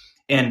is,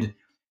 and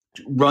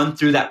run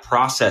through that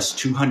process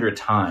 200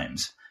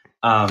 times.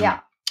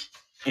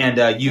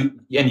 And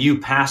you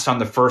passed on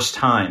the first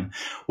time.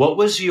 What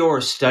was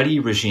your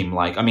study regime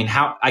like? I mean,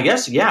 how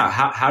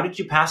did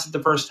you pass it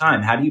the first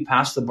time? How do you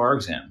pass the bar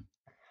exam?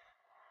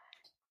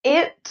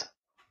 It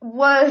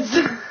was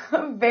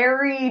a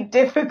very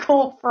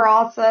difficult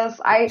process.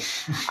 I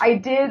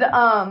did,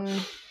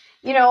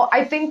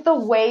 I think the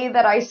way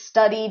that I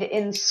studied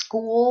in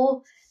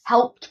school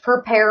helped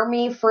prepare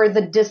me for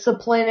the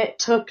discipline it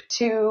took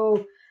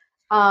to,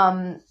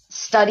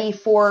 study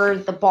for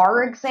the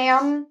bar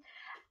exam.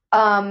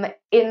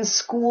 In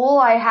school,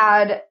 I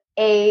had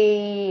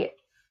a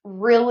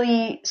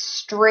really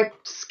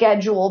strict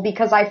schedule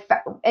because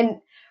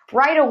and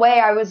right away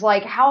I was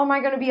like, how am I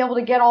going to be able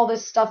to get all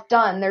this stuff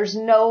done? There's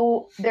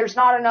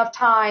not enough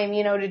time,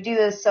 to do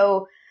this.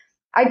 So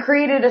I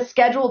created a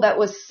schedule that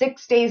was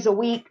 6 days a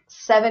week,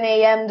 7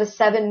 a.m. to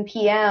 7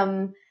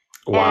 p.m.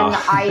 Wow.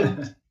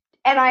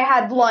 And I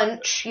had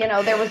lunch,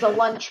 there was a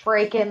lunch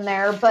break in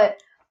there,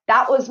 but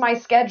that was my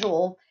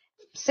schedule,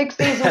 6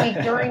 days a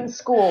week during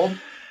school.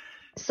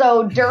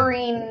 So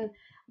during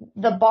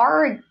the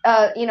bar,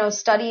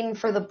 studying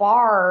for the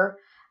bar,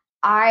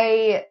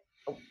 I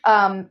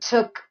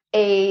took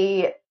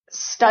a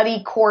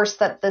study course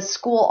that the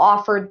school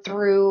offered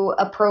through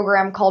a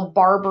program called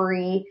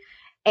Barbary,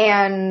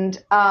 and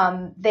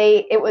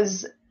it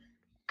was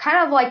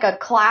kind of like a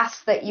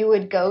class that you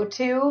would go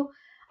to,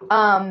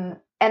 and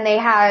they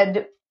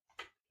had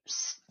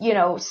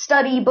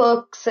study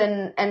books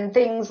and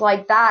things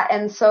like that,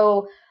 and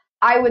so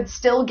I would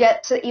still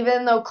get to,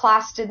 even though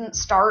class didn't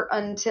start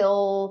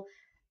until,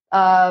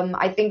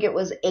 I think it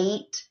was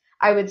 8,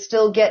 I would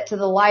still get to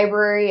the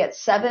library at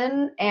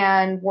 7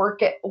 and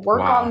work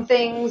on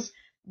things.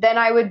 Then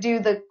I would do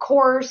the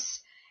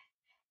course,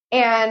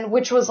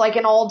 which was like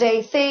an all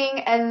day thing.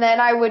 And then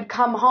I would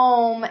come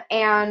home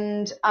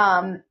and,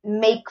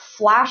 make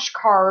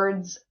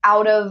flashcards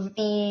out of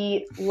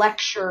the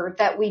lecture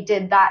that we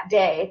did that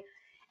day.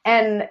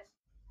 And,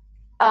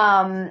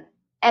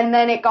 And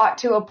then it got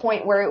to a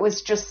point where it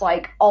was just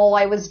like all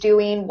I was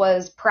doing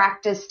was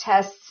practice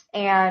tests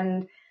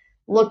and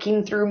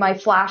looking through my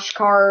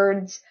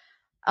flashcards,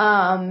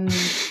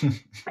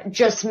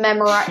 just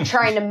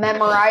trying to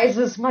memorize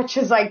as much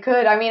as I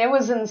could. I mean, it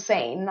was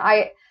insane.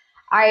 I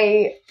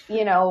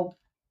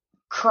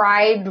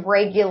cried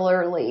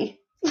regularly.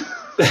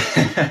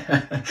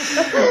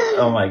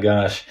 Oh my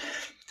gosh.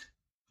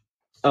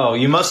 Oh,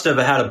 you must have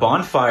had a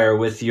bonfire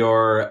with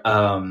your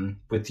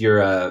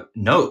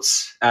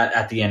notes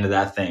at the end of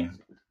that thing.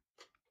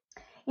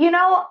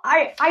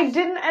 I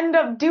didn't end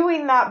up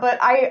doing that, but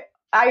I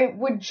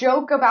would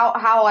joke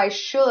about how I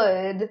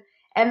should,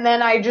 and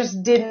then I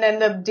just didn't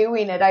end up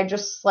doing it. I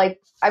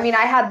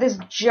had this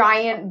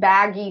giant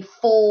baggie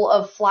full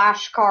of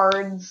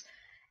flashcards,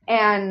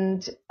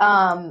 and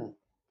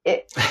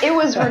it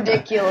was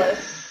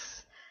ridiculous.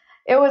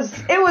 It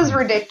was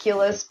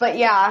ridiculous, but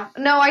yeah,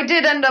 no, I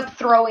did end up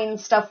throwing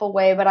stuff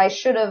away, but I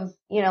should have,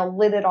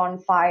 lit it on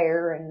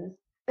fire and.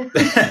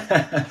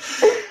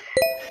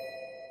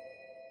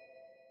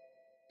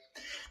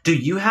 Do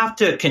you have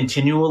to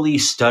continually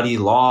study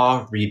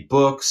law, read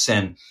books,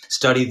 and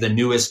study the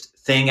newest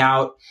thing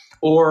out?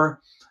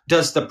 Or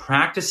does the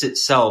practice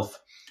itself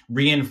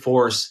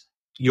reinforce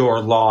your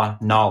law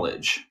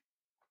knowledge?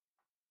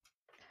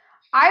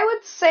 I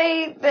would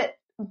say that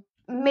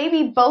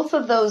maybe both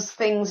of those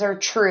things are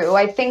true.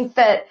 I think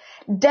that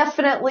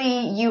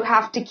definitely you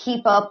have to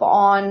keep up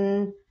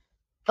on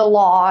the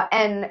law,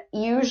 and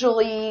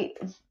usually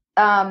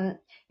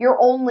you're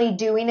only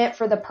doing it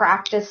for the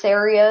practice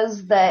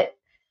areas that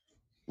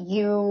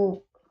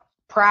you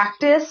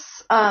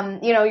practice.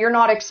 You're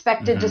not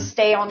expected to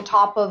stay on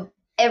top of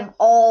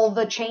all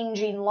the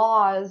changing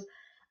laws.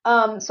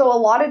 So a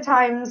lot of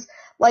times,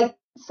 like,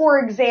 for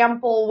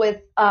example,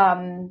 with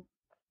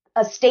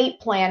estate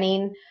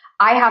planning,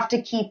 I have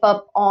to keep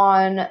up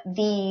on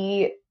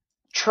the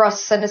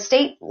trusts and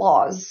estate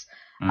laws.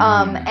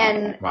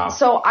 Wow.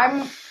 So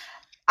I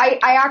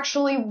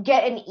actually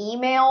get an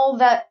email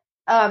that,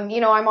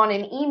 I'm on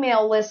an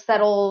email list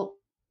that'll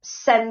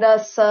send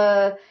us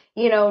a,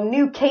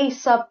 new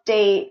case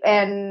update.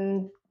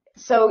 And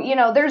so,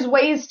 there's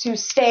ways to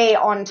stay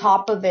on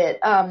top of it.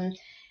 And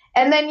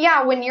then,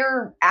 yeah, when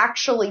you're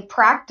actually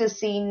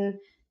practicing,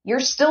 you're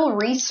still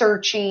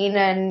researching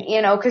and,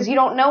 cause you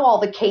don't know all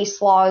the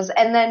case laws.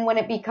 And then when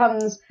it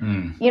becomes,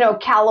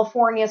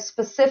 California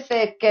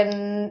specific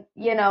and,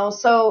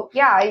 so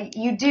yeah,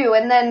 you do.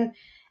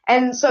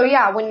 And so,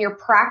 yeah, when you're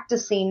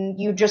practicing,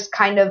 it just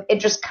kind of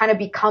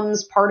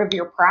becomes part of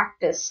your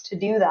practice to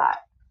do that.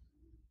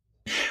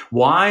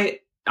 Why?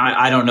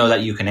 I don't know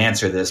that you can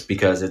answer this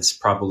because it's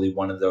probably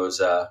one of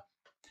those,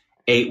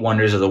 8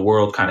 wonders of the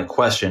world kind of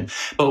question,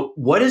 but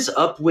what is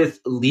up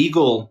with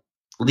legalese,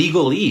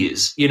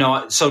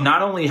 so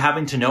not only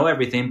having to know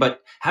everything,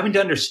 but having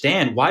to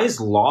understand, why is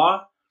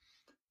law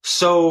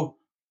so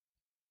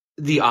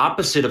the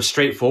opposite of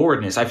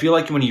straightforwardness? I feel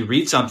like when you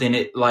read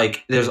something,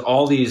 there's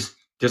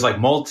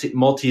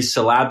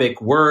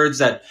multi-syllabic words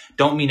that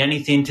don't mean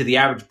anything to the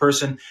average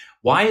person.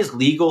 Why is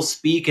legal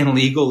speak and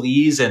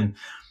legalese and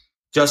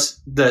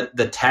just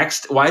the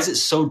text, why is it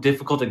so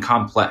difficult and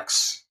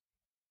complex?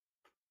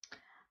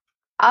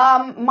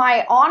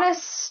 My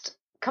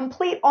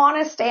complete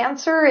honest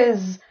answer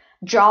is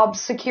job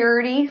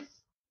security.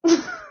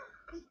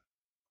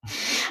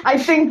 I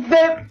think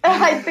that,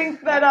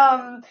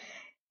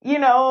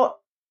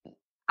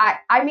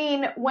 I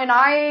mean, when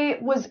I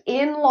was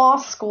in law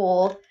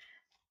school,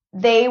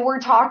 they were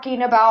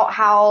talking about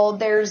how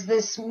there's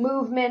this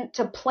movement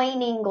to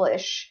plain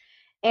English.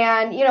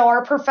 And,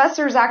 our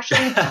professors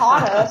actually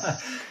taught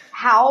us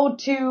how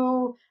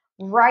to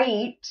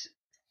write,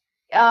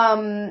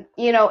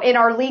 in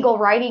our legal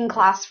writing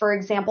class, for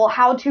example,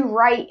 how to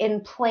write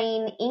in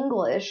plain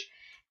English.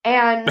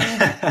 And,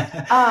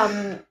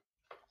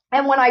 and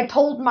when I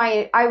told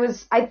I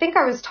think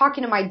I was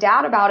talking to my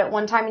dad about it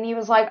one time, and he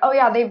was like, oh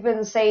yeah, they've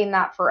been saying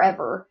that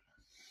forever.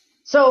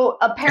 So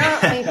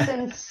apparently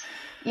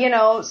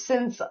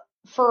since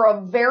for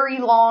a very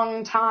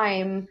long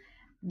time,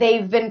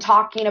 they've been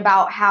talking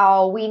about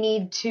how we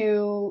need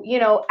to,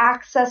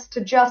 access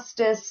to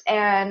justice.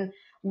 And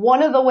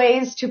one of the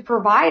ways to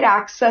provide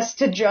access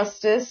to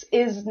justice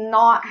is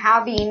not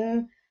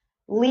having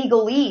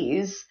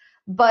legalese.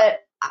 But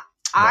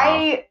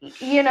wow.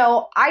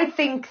 I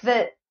think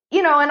that,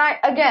 and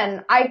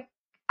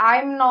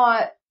I'm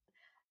not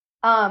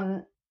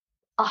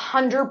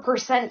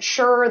 100%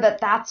 sure that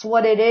that's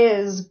what it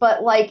is,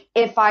 but like,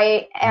 if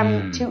I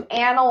am to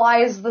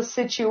analyze the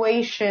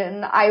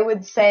situation, I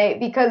would say,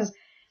 because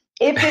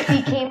if it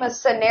became a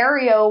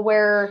scenario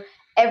where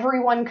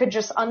everyone could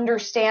just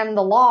understand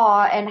the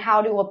law and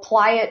how to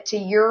apply it to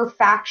your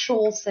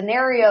factual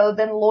scenario,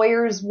 then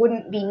lawyers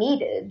wouldn't be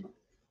needed.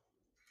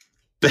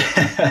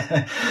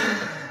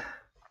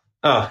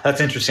 Oh, that's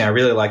interesting. I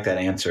really like that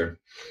answer.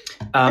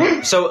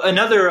 So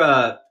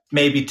another,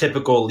 maybe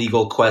typical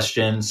legal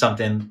question,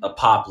 a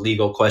pop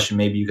legal question,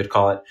 maybe you could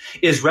call it.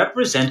 Is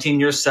representing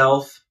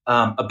yourself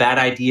a bad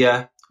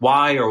idea?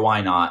 Why or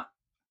why not?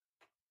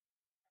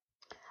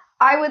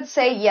 I would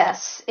say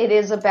yes, it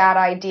is a bad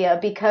idea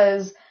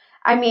because,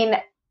 I mean,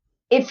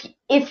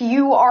 if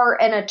you are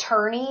an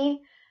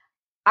attorney,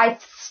 I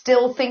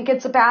still think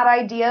it's a bad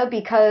idea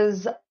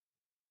because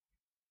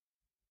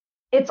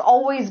it's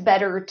always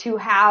better to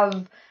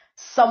have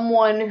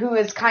someone who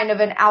is kind of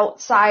an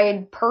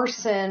outside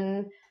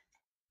person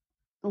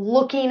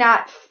looking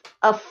at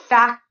a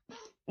fact,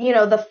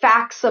 the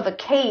facts of a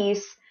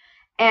case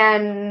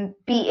and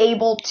be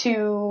able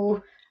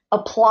to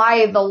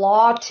apply the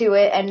law to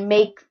it and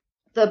make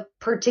the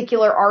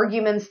particular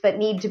arguments that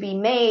need to be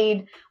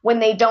made when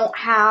they don't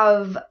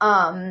have,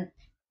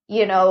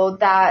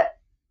 that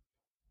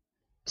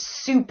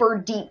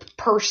super deep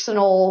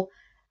personal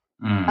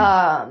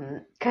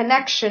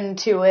connection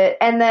to it.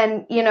 And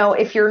then,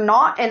 if you're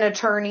not an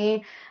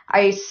attorney,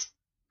 I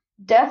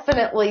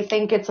definitely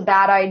think it's a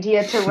bad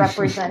idea to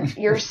represent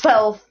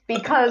yourself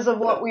because of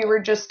what we were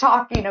just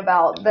talking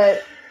about,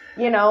 that,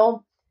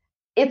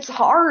 it's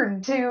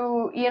hard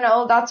to,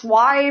 that's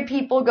why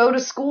people go to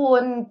school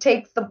and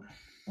take the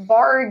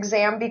bar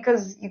exam,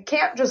 because you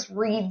can't just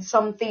read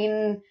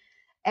something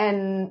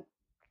and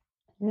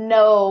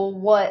know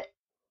what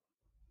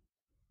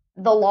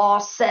the law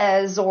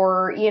says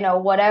or,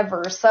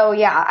 whatever. So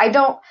yeah, I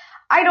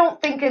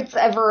don't think it's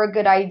ever a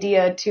good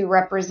idea to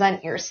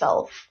represent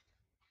yourself.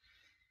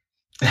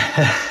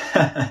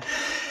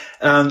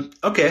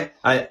 Okay.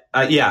 I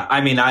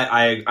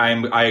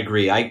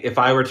agree. If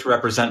I were to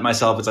represent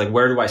myself, it's like,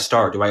 where do I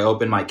start? Do I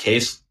open my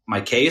case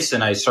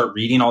and I start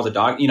reading all the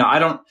I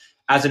don't,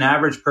 as an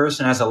average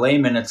person, as a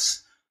layman,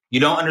 you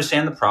don't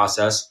understand the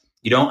process.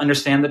 You don't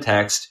understand the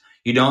text.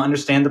 You don't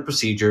understand the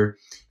procedure.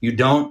 You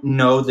don't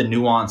know the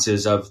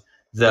nuances of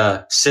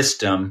the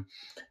system.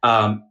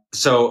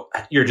 So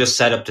you're just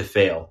set up to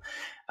fail.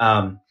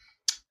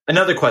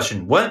 Another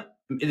question,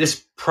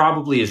 this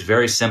probably is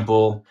very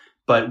simple,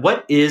 but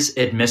what is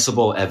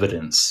admissible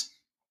evidence?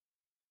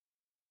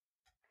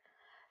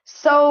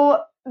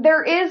 So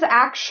there is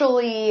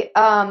actually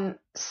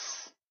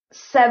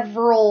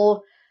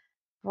several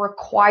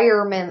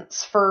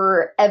requirements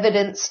for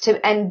evidence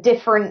and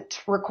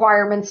different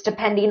requirements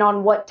depending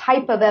on what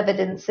type of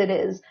evidence it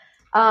is.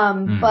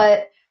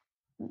 But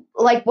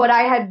like what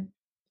I had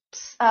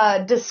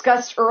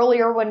discussed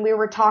earlier when we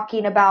were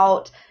talking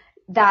about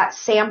that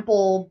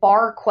sample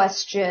bar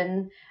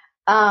question,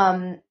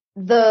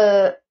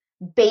 the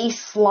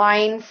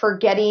baseline for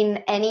getting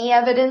any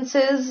evidence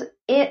in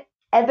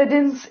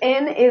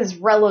is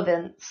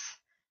relevance.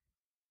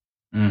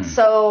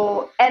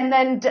 So, and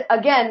then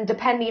again,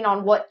 depending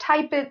on what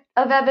type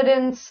of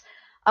evidence,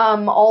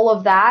 all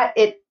of that,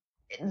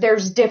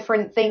 there's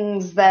different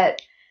things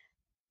that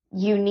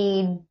you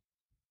need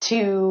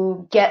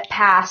to get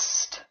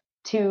past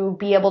to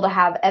be able to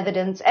have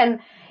evidence.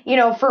 And,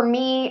 for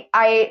me,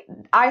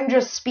 I'm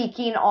just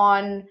speaking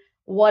on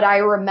what I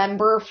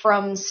remember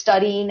from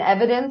studying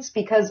evidence,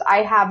 because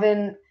I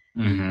haven't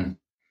done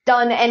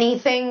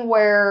anything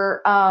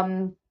where,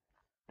 I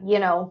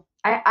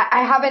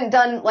haven't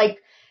done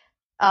like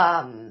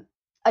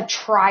a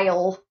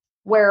trial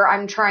where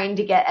I'm trying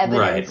to get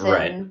evidence in.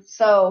 Right.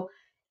 So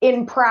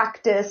in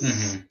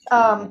practice,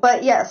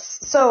 but yes,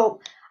 so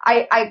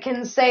I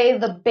can say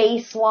the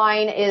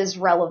baseline is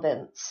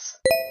relevance.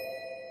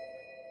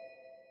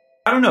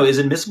 I don't know. Is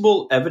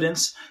admissible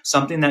evidence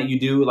something that you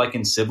do like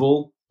in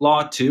civil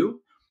law too?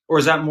 Or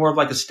is that more of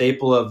like a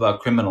staple of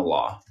criminal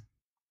law?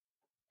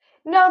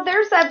 No,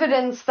 there's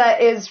evidence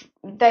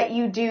that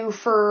you do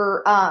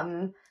for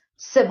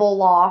civil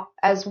law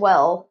as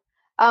well.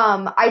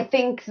 I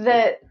think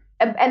that,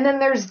 and then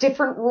there's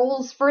different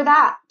rules for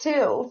that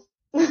too.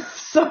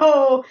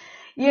 So,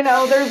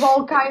 there's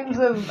all kinds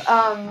of,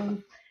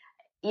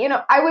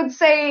 I would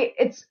say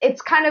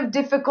it's kind of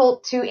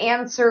difficult to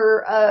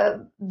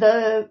answer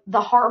the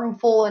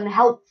harmful and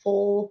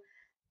helpful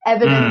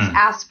evidence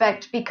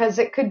aspect, because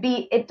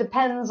it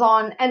depends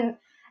on, and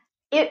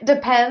it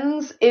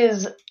depends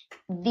is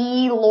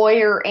the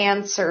lawyer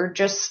answer,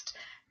 just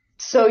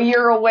so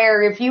you're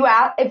aware. If you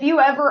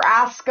ever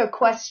ask a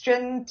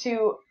question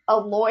to a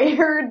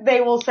lawyer,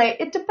 they will say,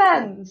 it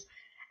depends.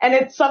 And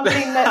it's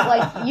something that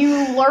like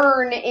you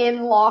learn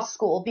in law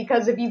school,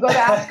 because if you go to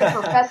ask a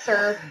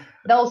professor,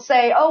 they'll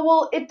say, oh,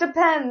 well, it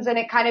depends. And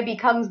it kind of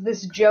becomes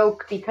this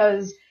joke,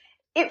 because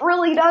it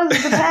really does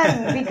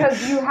depend,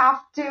 because you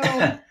have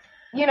to,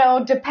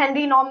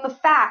 depending on the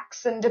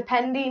facts and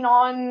depending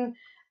on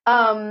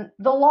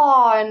the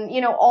law and,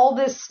 all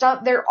this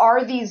stuff, there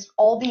are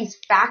all these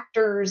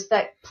factors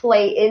that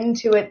play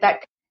into it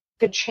that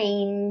could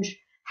change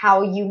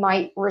how you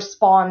might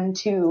respond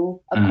to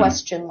a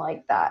question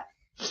like that.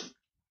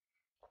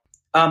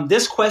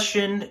 This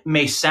question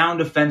may sound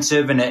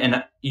offensive,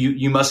 and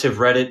you must have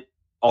read it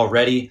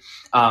already.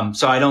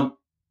 So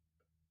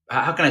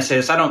how can I say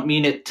this? I don't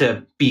mean it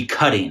to be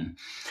cutting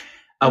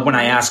when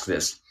I ask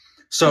this.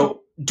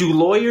 So do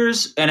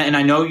lawyers, and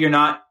I know you're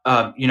not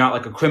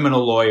like a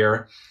criminal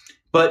lawyer,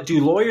 but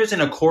do lawyers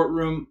in a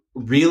courtroom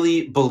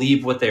really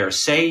believe what they are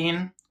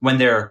saying when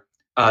they're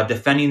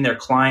defending their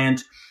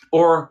client,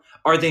 or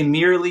are they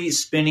merely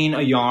spinning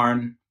a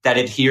yarn that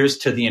adheres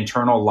to the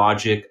internal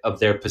logic of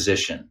their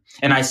position.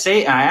 And I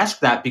ask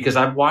that because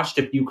I've watched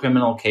a few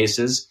criminal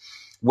cases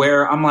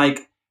where I'm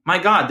like, my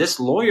God, this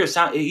lawyer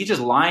he's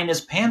just lying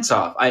his pants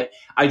off. I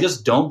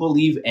just don't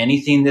believe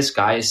anything this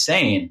guy is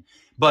saying.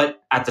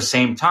 But at the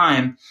same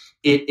time,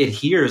 it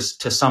adheres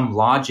to some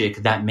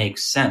logic that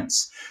makes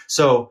sense.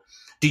 So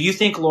do you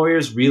think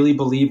lawyers really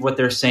believe what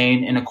they're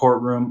saying in a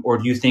courtroom, or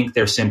do you think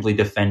they're simply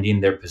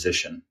defending their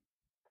position?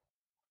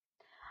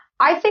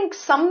 I think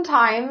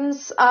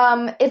sometimes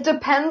it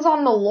depends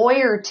on the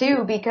lawyer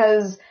too,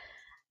 because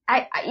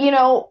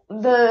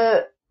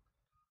the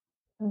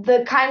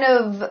kind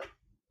of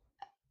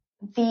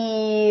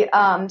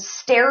the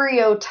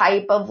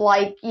stereotype of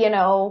like,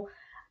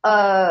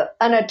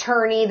 an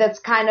attorney that's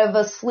kind of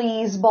a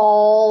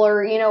sleazeball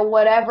or,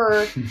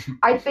 whatever.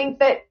 I think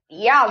that,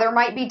 yeah, there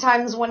might be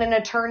times when an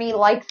attorney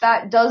like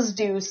that does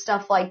do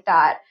stuff like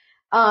that.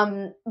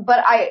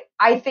 But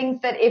I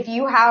think that if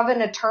you have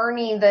an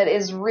attorney that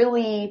is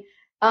really,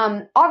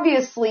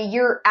 obviously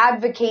you're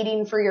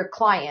advocating for your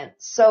client.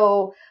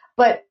 So,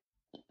 but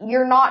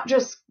you're not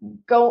just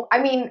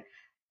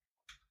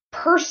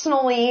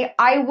personally,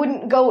 I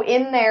wouldn't go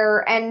in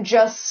there and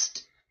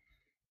just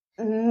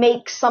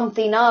make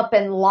something up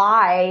and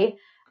lie.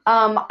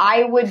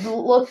 I would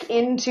look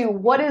into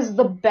what is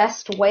the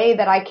best way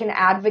that I can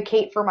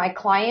advocate for my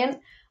client.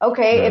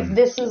 Okay, if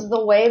this is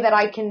the way that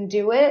I can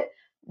do it,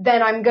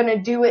 then I'm going to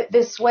do it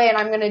this way, and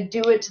I'm going to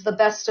do it to the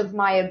best of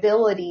my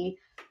ability.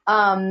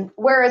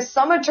 Whereas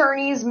some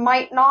attorneys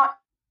might not,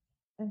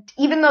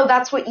 even though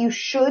that's what you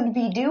should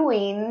be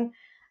doing,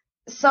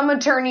 some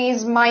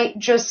attorneys might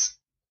just,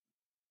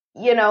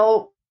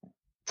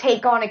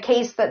 take on a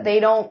case that they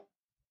don't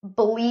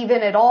believe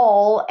in at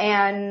all,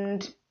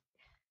 and,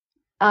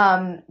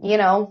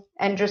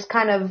 and just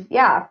kind of,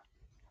 yeah.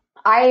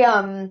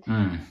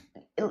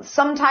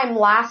 Sometime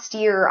last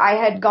year, I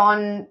had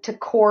gone to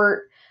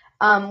court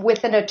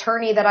with an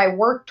attorney that I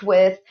worked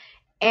with,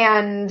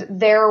 and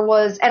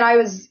I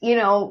was,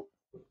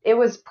 it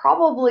was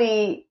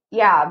probably,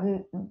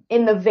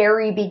 in the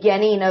very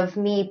beginning of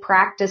me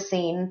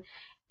practicing,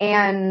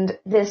 and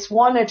this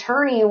one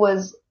attorney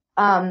was,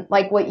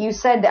 like what you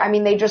said,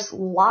 they just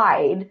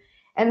lied.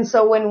 And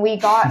so when we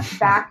got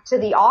back to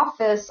the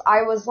office,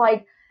 I was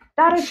like,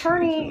 that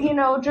attorney,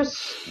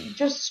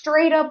 just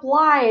straight up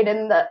lied.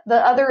 And the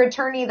other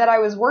attorney that I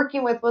was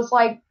working with was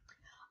like,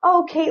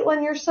 oh,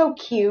 Caitlin, you're so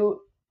cute.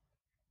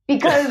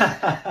 Because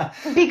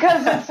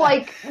it's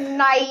like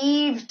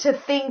naive to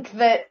think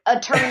that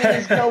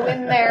attorneys go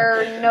in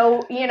there,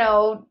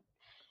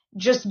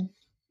 just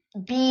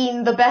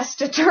being the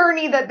best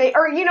attorney that they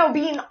are,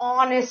 being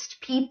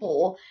honest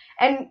people.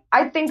 And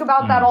I think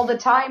about that all the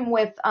time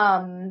with,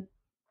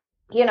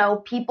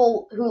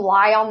 people who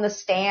lie on the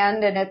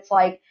stand, and it's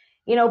like,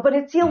 but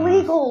it's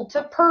illegal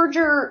to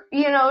perjure,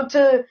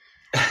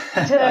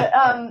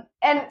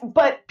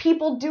 but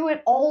people do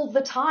it all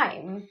the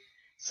time.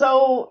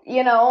 So,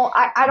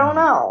 I don't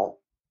know.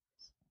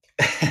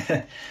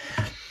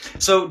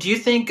 So do you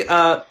think,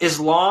 is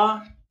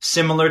law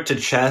similar to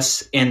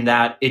chess in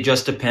that it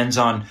just depends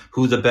on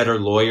who the better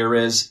lawyer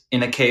is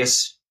in a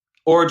case?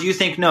 Or do you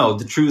think, no,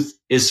 the truth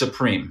is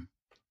supreme?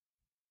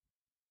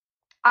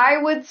 I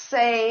would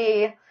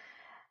say,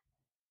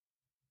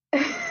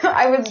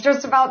 I was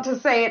just about to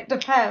say it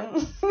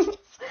depends.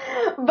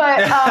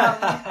 But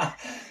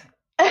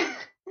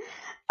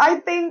I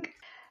think,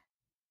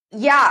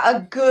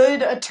 a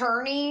good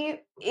attorney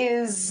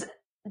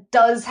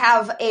does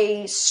have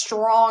a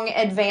strong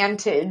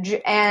advantage,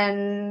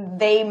 and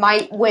they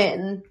might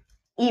win,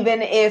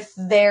 even if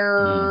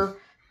they're,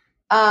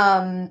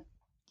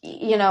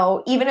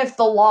 even if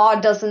the law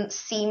doesn't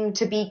seem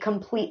to be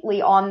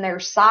completely on their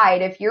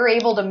side. If you're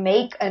able to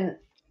make an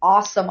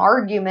awesome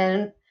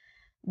argument,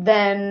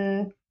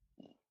 then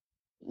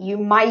you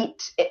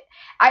might,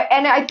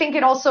 and I think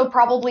it also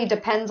probably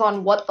depends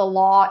on what the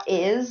law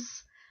is.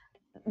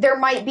 There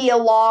might be a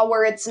law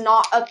where it's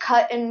not a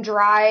cut and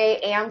dry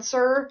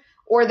answer,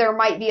 or there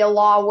might be a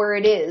law where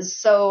it is.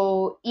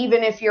 So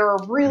even if you're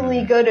a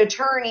really good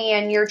attorney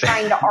and you're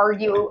trying to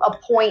argue a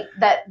point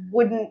that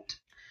wouldn't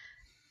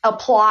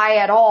apply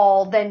at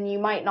all, then you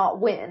might not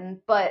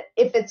win. But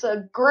if it's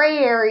a gray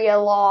area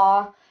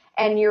law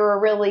and you're a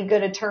really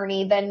good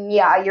attorney, then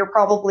you're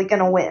probably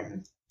going to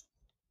win.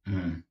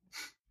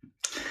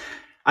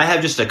 I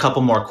have just a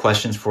couple more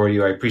questions for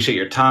you. I appreciate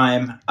your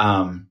time.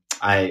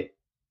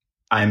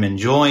 I'm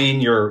enjoying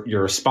your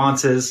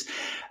responses.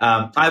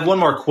 I have one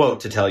more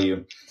quote to tell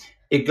you.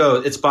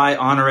 It's by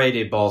Honoré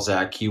de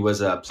Balzac. He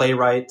was a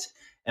playwright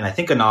and I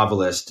think a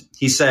novelist.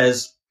 He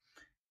says,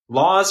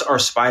 "Laws are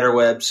spider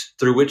webs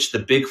through which the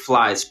big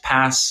flies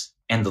pass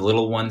and the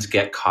little ones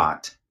get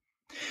caught."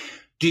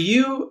 Do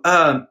you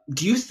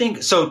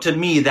think, so to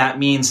me, that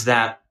means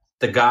that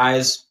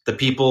the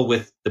people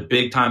with the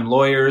big time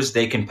lawyers,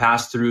 they can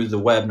pass through the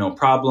web no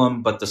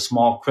problem, but the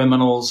small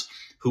criminals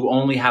who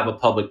only have a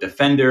public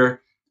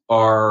defender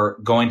are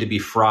going to be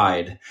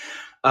fried.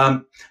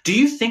 Do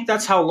you think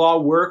that's how law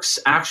works,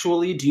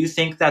 actually? Do you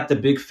think that the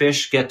big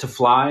fish get to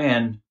fly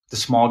and the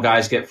small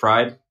guys get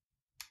fried?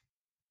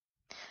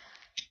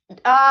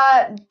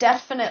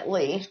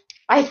 Definitely.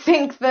 I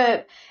think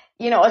that,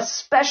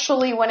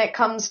 especially when it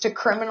comes to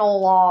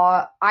criminal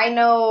law, I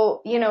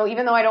know,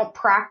 even though I don't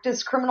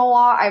practice criminal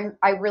law,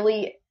 I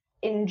really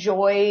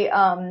enjoy,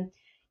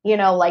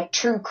 like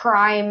true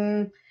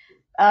crime,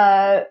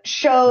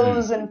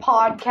 shows and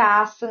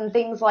podcasts and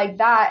things like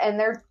that. And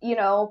they're,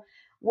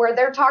 where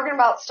they're talking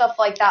about stuff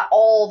like that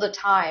all the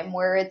time,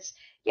 where it's,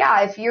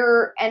 yeah,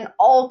 and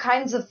all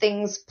kinds of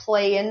things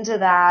play into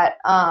that.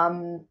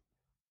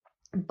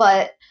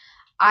 But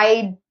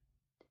I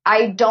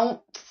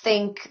don't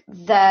think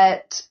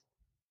that,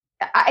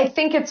 I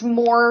think it's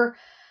more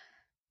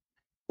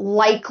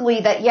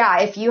likely that,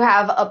 yeah, if you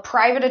have a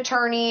private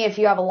attorney, if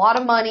you have a lot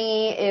of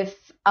money, if,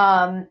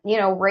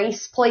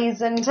 race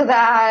plays into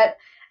that,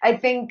 I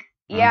think,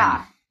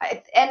 yeah.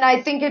 And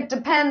I think it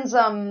depends.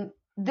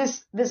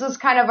 This is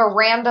kind of a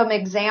random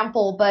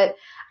example, but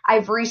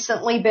I've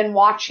recently been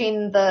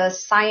watching the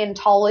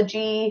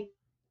Scientology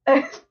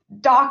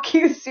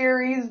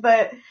docu-series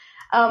that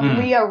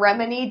Leah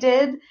Remini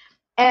did.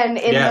 And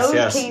in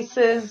those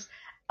cases,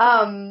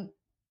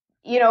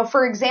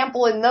 for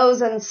example, in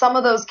those, and some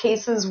of those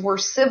cases were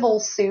civil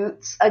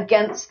suits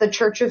against the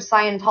Church of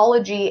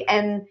Scientology.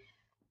 And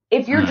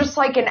if you're just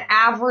like an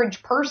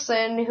average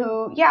person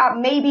who, yeah,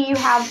 maybe you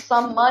have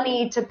some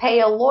money to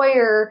pay a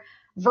lawyer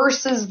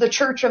versus the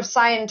Church of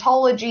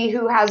Scientology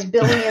who has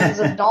billions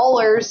of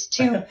dollars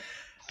to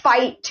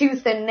fight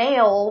tooth and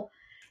nail,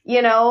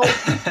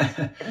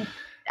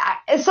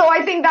 So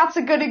I think that's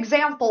a good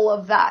example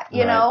of that,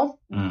 you know?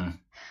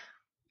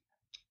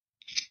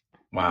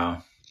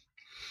 Wow.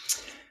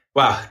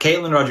 Wow.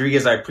 Caitlin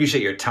Rodriguez, I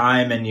appreciate your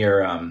time and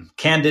your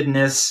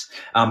candidness.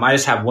 I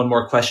just have one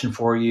more question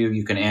for you.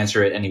 You can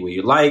answer it any way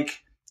you like.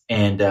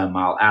 And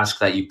I'll ask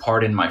that you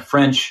pardon my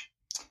French.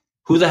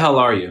 Who the hell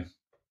are you?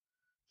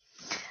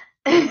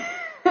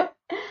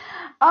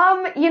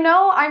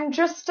 I'm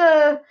just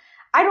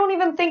I don't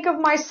even think of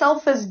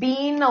myself as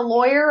being a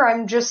lawyer.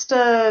 I'm just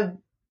a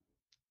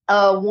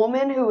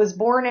woman who was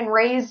born and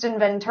raised in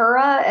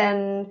Ventura,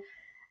 and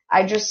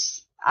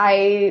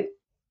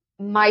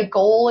my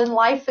goal in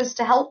life is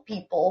to help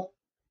people.